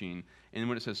be teaching. And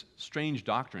when it says strange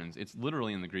doctrines, it's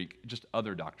literally in the Greek just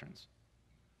other doctrines.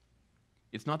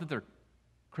 It's not that they're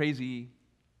crazy,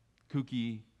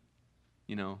 kooky,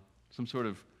 some sort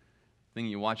of thing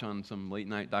you watch on some late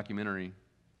night documentary.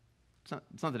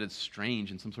 It's not that it's strange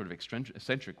in some sort of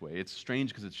eccentric way. It's strange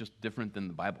because it's just different than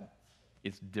the Bible.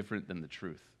 It's different than the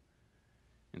truth.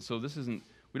 And so this isn't.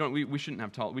 We shouldn't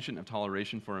have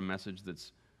toleration for a message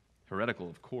that's heretical,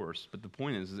 of course. But the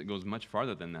point is it goes much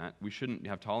farther than that. We shouldn't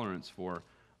have tolerance for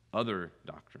other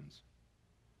doctrines.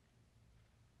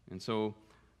 And so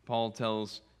Paul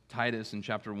tells Titus in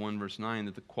chapter 1, verse 9,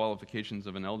 that the qualifications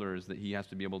of an elder is that he has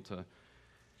to be able to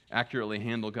accurately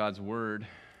handle God's word,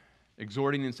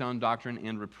 exhorting in sound doctrine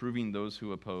and reproving those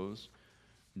who oppose.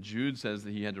 Jude says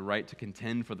that he had to write to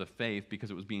contend for the faith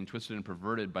because it was being twisted and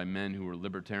perverted by men who were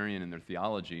libertarian in their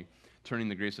theology, turning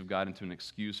the grace of God into an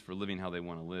excuse for living how they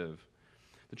want to live.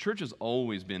 The church has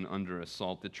always been under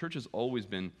assault. The church has always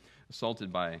been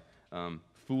assaulted by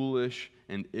foolish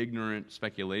and ignorant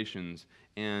speculations,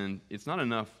 and it's not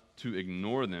enough to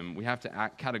ignore them. We have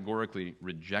to categorically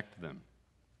reject them.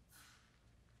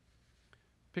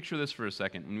 Picture this for a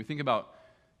second. When we think about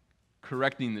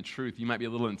correcting the truth, you might be a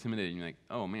little intimidated. You're like,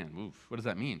 oh man, oof, what does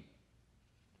that mean?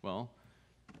 Well,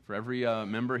 for every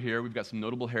member here, we've got some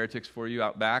notable heretics for you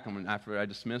out back. And after I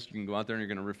dismiss, you can go out there and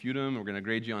you're going to refute them. We're going to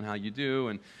grade you on how you do.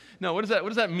 And no, what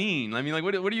does that mean? I mean, like,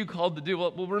 what are you called to do?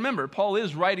 Well, remember, Paul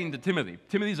is writing to Timothy.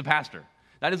 Timothy's a pastor.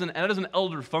 That is an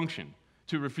elder function,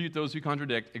 to refute those who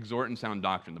contradict, exhort, and sound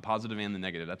doctrine, the positive and the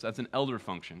negative. That's an elder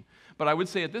function. But I would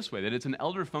say it this way, that it's an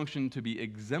elder function to be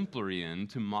exemplary in,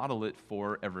 to model it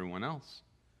for everyone else.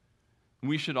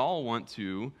 We should all want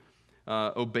to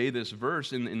obey this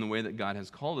verse in the way that God has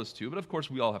called us to, but of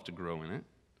course we all have to grow in it.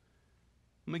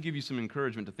 Let me give you some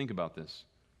encouragement to think about this.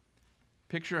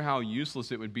 Picture how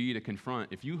useless it would be to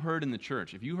confront, if you heard in the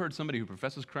church, if you heard somebody who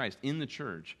professes Christ in the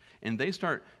church, and they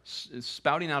start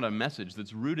spouting out a message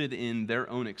that's rooted in their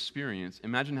own experience,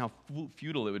 imagine how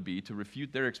futile it would be to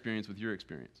refute their experience with your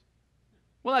experience.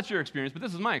 Well, that's your experience, but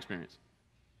this is my experience.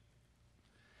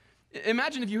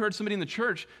 Imagine if you heard somebody in the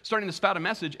church starting to spout a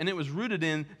message and it was rooted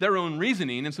in their own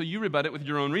reasoning, and so you rebut it with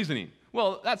your own reasoning.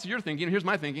 Well, that's your thinking. Here's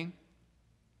my thinking.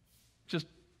 Just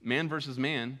man versus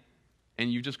man,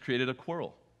 and you just created a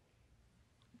quarrel.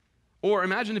 Or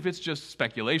imagine if it's just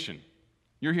speculation.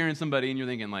 You're hearing somebody and you're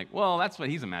thinking like, well, that's what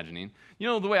he's imagining. You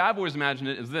know, the way I've always imagined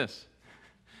it is this.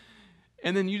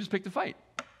 And then you just pick the fight.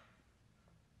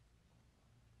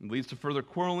 It leads to further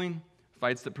quarreling,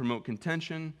 fights that promote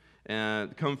contention,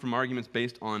 come from arguments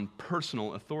based on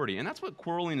personal authority. And that's what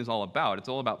quarreling is all about. It's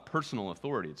all about personal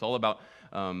authority. It's all about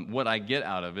what I get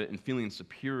out of it and feeling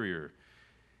superior.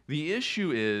 The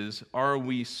issue is, are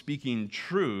we speaking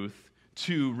truth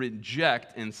to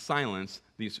reject and silence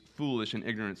these foolish and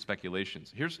ignorant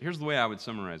speculations? Here's the way I would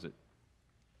summarize it.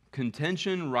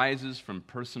 Contention rises from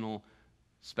personal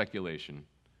speculation,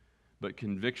 but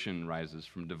conviction rises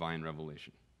from divine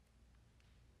revelation.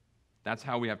 That's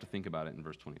how we have to think about it in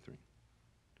verse 23.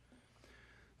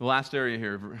 The last area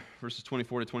here, verses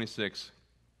 24 to 26,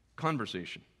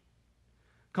 conversation.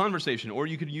 Conversation, or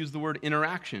you could use the word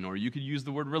interaction, or you could use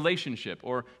the word relationship,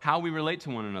 or how we relate to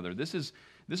one another. This is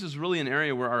really an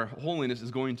area where our holiness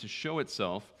is going to show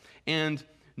itself. And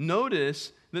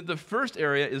notice that the first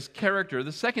area is character,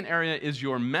 the second area is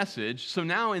your message. So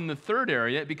now in the third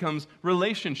area, it becomes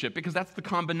relationship, because that's the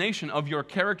combination of your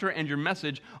character and your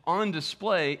message on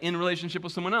display in relationship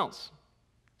with someone else.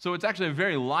 So it's actually a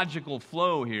very logical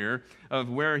flow here of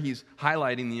where he's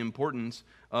highlighting the importance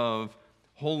of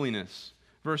holiness.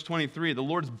 Verse 23, the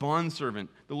Lord's bondservant,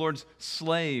 the Lord's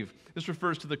slave. This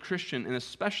refers to the Christian, and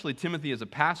especially Timothy as a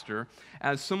pastor,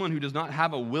 as someone who does not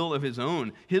have a will of his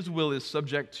own. His will is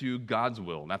subject to God's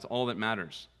will. That's all that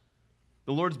matters.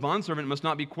 The Lord's bondservant must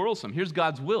not be quarrelsome. Here's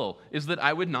God's will, is that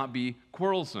I would not be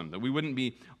quarrelsome, that we wouldn't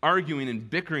be arguing and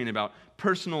bickering about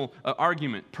personal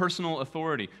argument, personal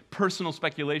authority, personal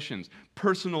speculations,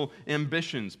 personal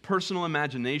ambitions, personal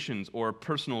imaginations, or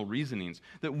personal reasonings,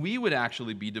 that we would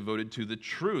actually be devoted to the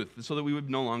truth so that we would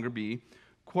no longer be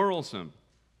quarrelsome.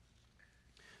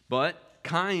 But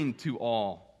kind to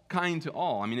all. Kind to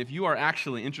all. I mean, if you are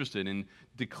actually interested in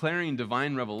declaring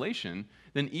divine revelation,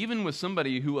 then even with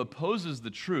somebody who opposes the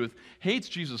truth, hates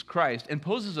Jesus Christ, and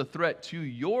poses a threat to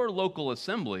your local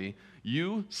assembly,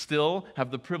 you still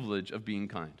have the privilege of being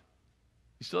kind.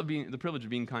 You still have the privilege of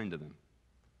being kind to them.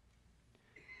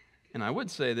 And I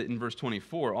would say that in verse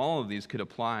 24, all of these could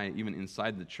apply even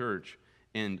inside the church.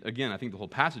 And again, I think the whole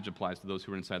passage applies to those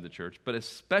who are inside the church, but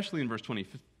especially in verse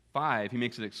 25, he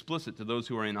makes it explicit to those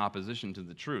who are in opposition to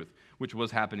the truth, which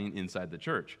was happening inside the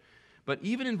church. But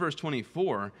even in verse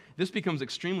 24, this becomes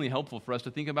extremely helpful for us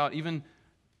to think about even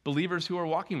believers who are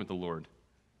walking with the Lord.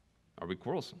 Are we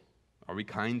quarrelsome? Are we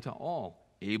kind to all?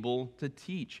 Able to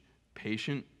teach?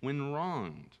 Patient when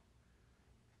wronged?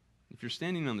 If you're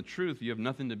standing on the truth, you have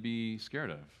nothing to be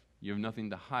scared of. You have nothing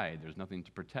to hide. There's nothing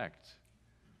to protect.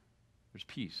 There's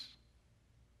peace.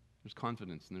 There's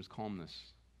confidence, and there's calmness.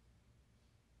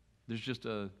 There's just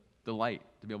a delight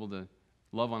to be able to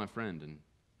love on a friend and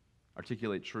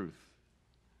articulate truth.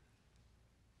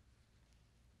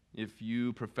 If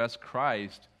you profess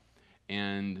Christ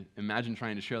and imagine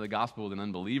trying to share the gospel with an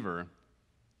unbeliever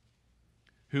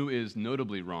who is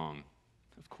notably wrong,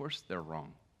 of course they're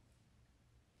wrong.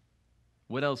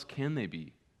 What else can they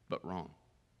be but wrong?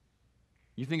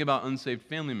 You think about unsaved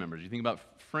family members. You think about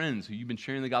friends who you've been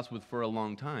sharing the gospel with for a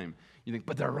long time. You think,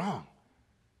 but they're wrong.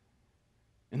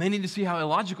 And they need to see how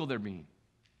illogical they're being.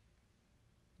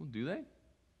 Well, do they?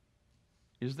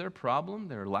 Is their problem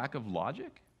their lack of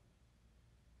logic?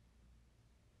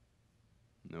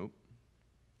 Nope.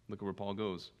 Look at where Paul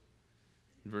goes.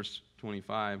 In verse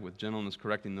 25, with gentleness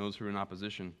correcting those who are in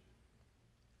opposition.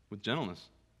 With gentleness.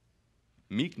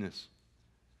 Meekness.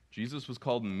 Jesus was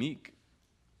called meek.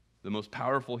 The most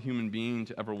powerful human being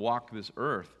to ever walk this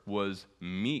earth was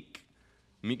meek.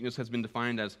 Meekness has been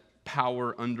defined as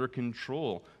power under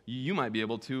control. You might be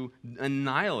able to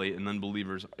annihilate an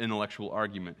unbeliever's intellectual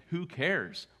argument. Who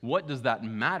cares? What does that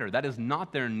matter? That is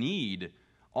not their need.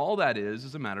 All that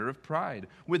is a matter of pride.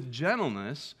 With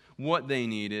gentleness, what they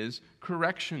need is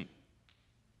correction.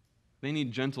 They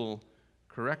need gentle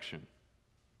correction.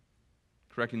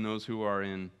 Correcting those who are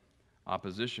in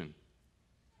opposition,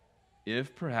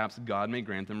 if perhaps God may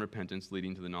grant them repentance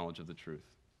leading to the knowledge of the truth.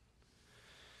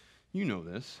 You know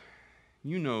this.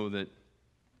 You know that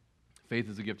faith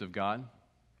is a gift of God,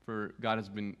 for God has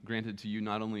been granted to you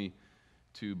not only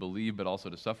to believe but also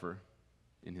to suffer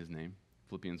in his name.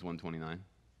 Philippians 1:29.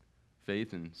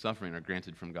 Faith and suffering are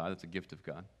granted from God. It's a gift of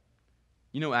God.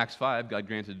 You know Acts 5, God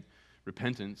granted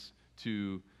repentance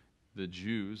to the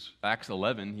Jews. Acts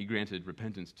 11, he granted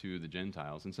repentance to the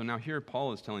Gentiles. And so now here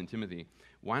Paul is telling Timothy,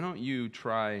 why don't you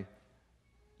try,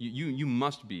 you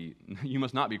must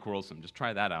not be quarrelsome. Just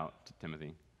try that out,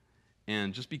 Timothy.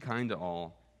 And just be kind to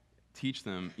all. Teach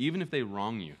them, even if they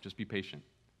wrong you, just be patient.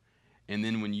 And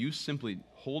then when you simply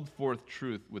hold forth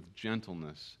truth with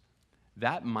gentleness,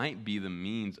 that might be the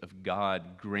means of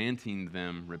God granting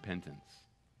them repentance.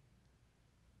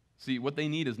 See, what they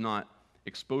need is not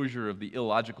exposure of the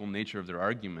illogical nature of their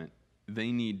argument.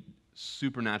 They need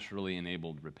supernaturally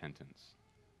enabled repentance.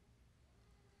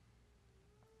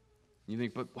 You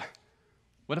think, but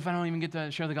what if I don't even get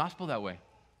to share the gospel that way?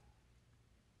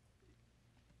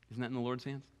 Isn't that in the Lord's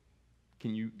hands?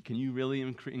 Can you really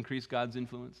increase God's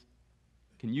influence?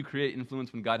 Can you create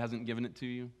influence when God hasn't given it to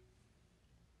you?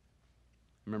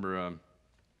 I remember a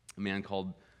man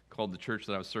called the church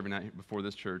that I was serving at before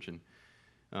this church, and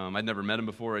I'd never met him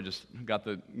before. I just got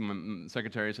my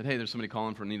secretary said, hey, there's somebody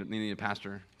calling for needing a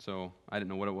pastor. So I didn't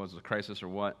know what it was a crisis or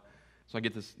what. So I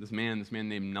get this man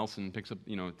named Nelson picks up,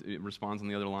 responds on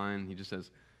the other line. He just says,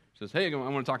 hey, I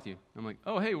want to talk to you. I'm like,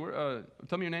 oh, hey,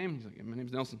 tell me your name. He's like, my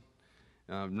name's Nelson.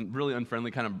 Really unfriendly,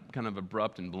 kind of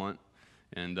abrupt and blunt.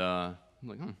 And I'm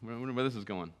like, I wonder where this is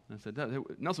going. And I said, hey,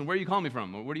 Nelson, where are you calling me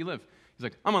from? Where do you live? He's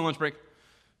like, I'm on lunch break.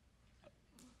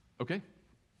 Okay.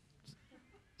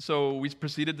 So we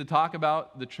proceeded to talk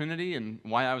about the Trinity and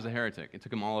why I was a heretic. It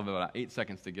took him all of about 8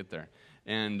 seconds to get there.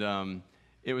 And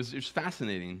it was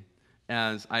fascinating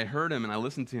as I heard him and I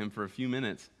listened to him for a few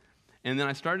minutes. And then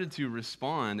I started to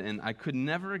respond, and I could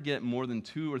never get more than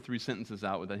 2 or 3 sentences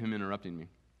out without him interrupting me.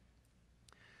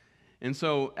 And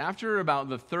so after about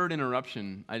the third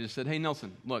interruption, I just said, hey,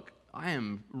 Nelson, look, I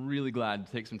am really glad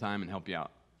to take some time and help you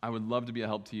out. I would love to be a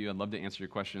help to you. I'd love to answer your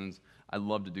questions. I'd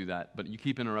love to do that. But you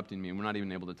keep interrupting me, and we're not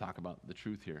even able to talk about the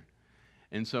truth here.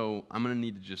 And so I'm going to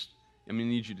need you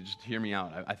to just hear me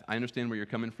out. I understand where you're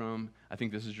coming from. I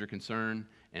think this is your concern.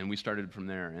 And we started from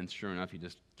there. And sure enough, he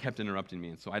just kept interrupting me.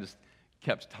 And so I just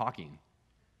kept talking,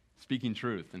 speaking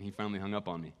truth. And he finally hung up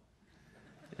on me.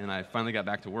 And I finally got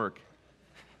back to work.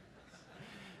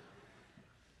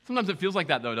 Sometimes it feels like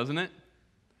that, though, doesn't it?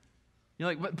 You're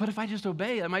like, but if I just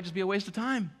obey, it might just be a waste of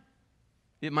time.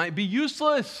 It might be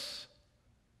useless.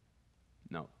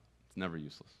 No, it's never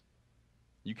useless.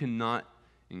 You cannot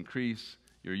increase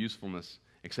your usefulness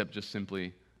except just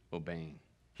simply obeying.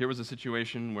 Here was a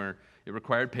situation where it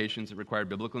required patience, it required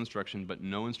biblical instruction, but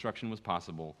no instruction was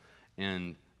possible.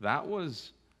 And that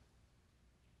was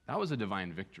a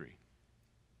divine victory.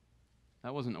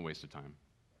 That wasn't a waste of time.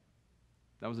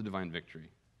 That was a divine victory.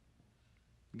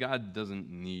 God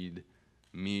doesn't need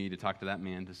me to talk to that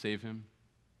man to save him.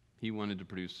 He wanted to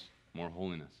produce more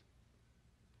holiness.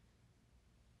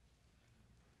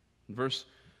 In verse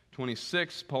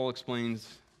 26, Paul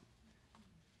explains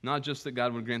not just that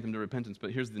God would grant them to repentance,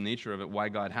 but here's the nature of it, why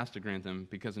God has to grant them,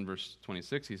 because in verse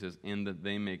 26 he says, and that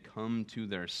they may come to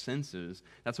their senses.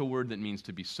 That's a word that means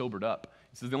to be sobered up.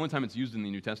 This is the only time it's used in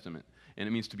the New Testament, and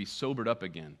it means to be sobered up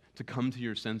again, to come to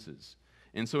your senses.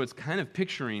 And so it's kind of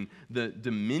picturing the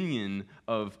dominion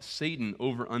of Satan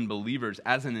over unbelievers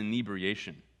as an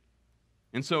inebriation.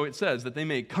 And so it says that they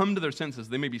may come to their senses,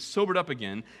 they may be sobered up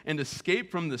again, and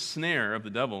escape from the snare of the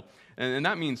devil. And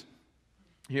that means,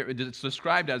 here it's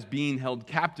described as being held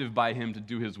captive by him to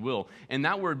do his will. And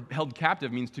that word held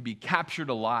captive means to be captured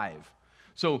alive.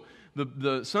 So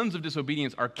the sons of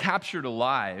disobedience are captured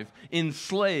alive,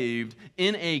 enslaved,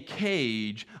 in a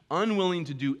cage, unwilling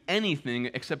to do anything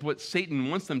except what Satan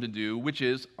wants them to do, which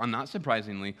is, not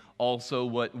surprisingly, also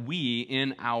what we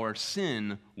in our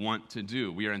sin want to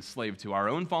do. We are enslaved to our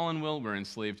own fallen will. We're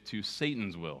enslaved to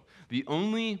Satan's will. The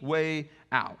only way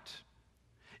out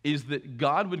is that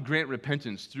God would grant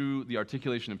repentance through the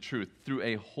articulation of truth, through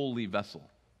a holy vessel.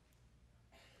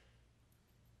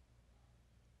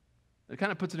 It kind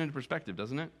of puts it into perspective,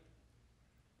 doesn't it?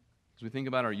 As we think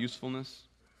about our usefulness,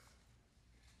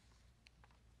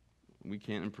 we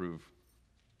can't improve.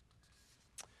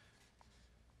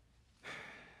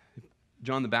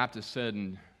 John the Baptist said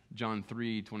in John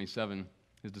 3:27,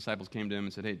 his disciples came to him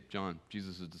and said, hey, John,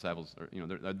 Jesus is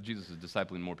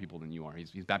discipling more people than you are.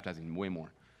 He's baptizing way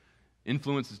more.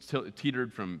 Influence is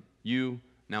teetered from you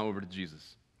now over to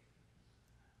Jesus.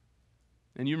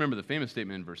 And you remember the famous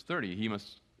statement in verse 30, he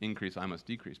must increase, I must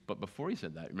decrease. But before he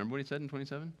said that, remember what he said in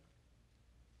 27?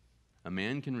 A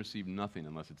man can receive nothing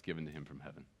unless it's given to him from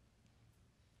heaven.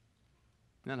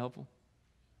 Isn't that helpful?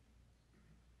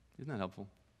 Isn't that helpful?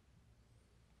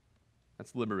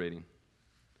 That's liberating.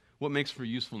 What makes for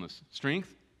usefulness?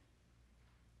 Strength?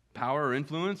 Power or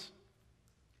influence?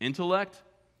 Intellect?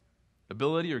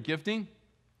 Ability or gifting?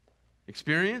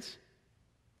 Experience?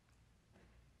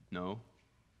 No.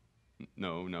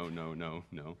 No, no, no, no,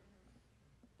 no.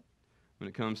 When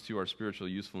it comes to our spiritual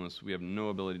usefulness, we have no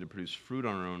ability to produce fruit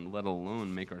on our own, let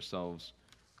alone make ourselves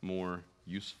more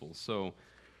useful. So,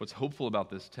 what's hopeful about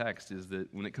this text is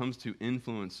that when it comes to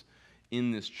influence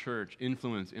in this church,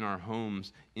 influence in our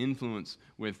homes, influence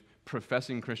with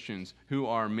professing Christians who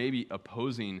are maybe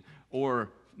opposing or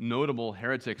notable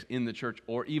heretics in the church,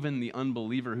 or even the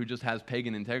unbeliever who just has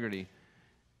pagan integrity,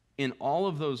 in all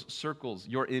of those circles,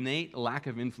 your innate lack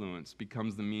of influence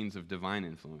becomes the means of divine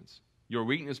influence. Your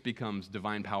weakness becomes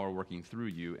divine power working through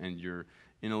you, and your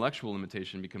intellectual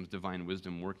limitation becomes divine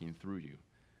wisdom working through you.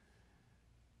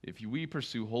 If we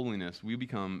pursue holiness, we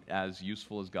become as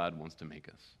useful as God wants to make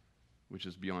us, which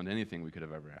is beyond anything we could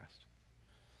have ever asked.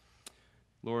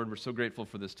 Lord, we're so grateful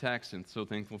for this text and so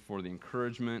thankful for the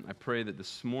encouragement. I pray that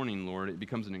this morning, Lord, it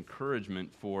becomes an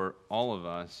encouragement for all of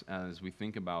us as we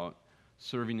think about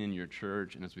serving in your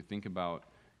church and as we think about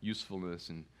usefulness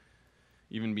and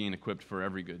even being equipped for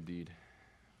every good deed.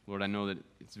 Lord, I know that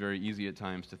it's very easy at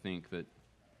times to think that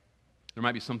there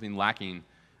might be something lacking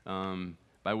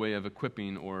by way of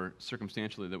equipping or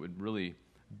circumstantially that would really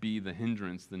be the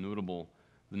hindrance, the notable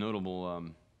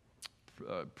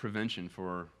prevention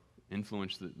for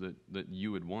influence that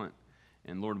you would want.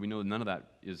 And Lord, we know none of that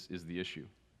is the issue.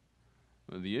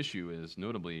 The issue is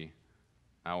notably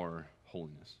our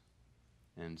holiness.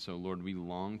 And so, Lord, we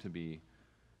long to be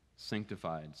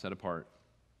sanctified, set apart.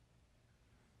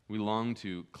 We long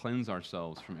to cleanse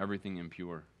ourselves from everything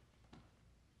impure.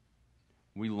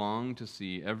 We long to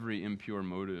see every impure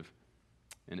motive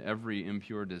and every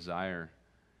impure desire.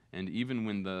 And even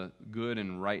when the good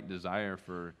and right desire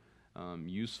for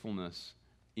usefulness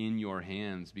in your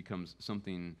hands becomes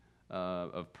something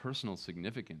of personal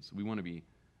significance, we want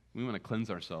to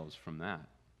cleanse ourselves from that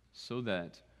so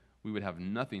that we would have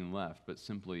nothing left but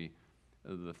simply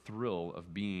the thrill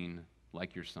of being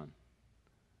like your Son.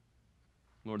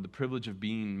 Lord, the privilege of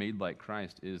being made like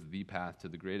Christ is the path to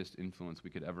the greatest influence we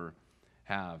could ever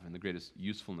have and the greatest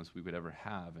usefulness we could ever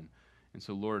have. And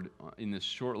so, Lord, in this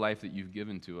short life that you've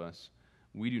given to us,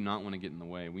 we do not want to get in the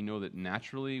way. We know that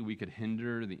naturally we could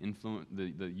hinder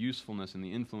the usefulness and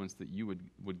the influence that you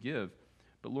would give.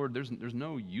 But, Lord, there's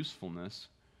no usefulness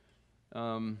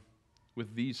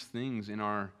with these things in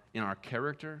our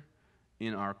character,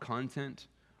 in our content,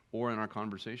 or in our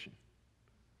conversation.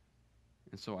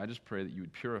 And so I just pray that you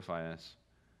would purify us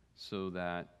so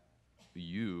that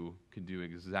you could do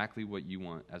exactly what you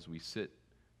want as we sit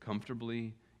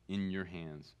comfortably in your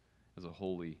hands as a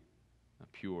holy, a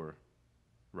pure,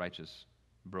 righteous,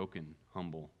 broken,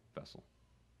 humble vessel.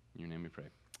 In your name we pray.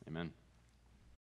 Amen.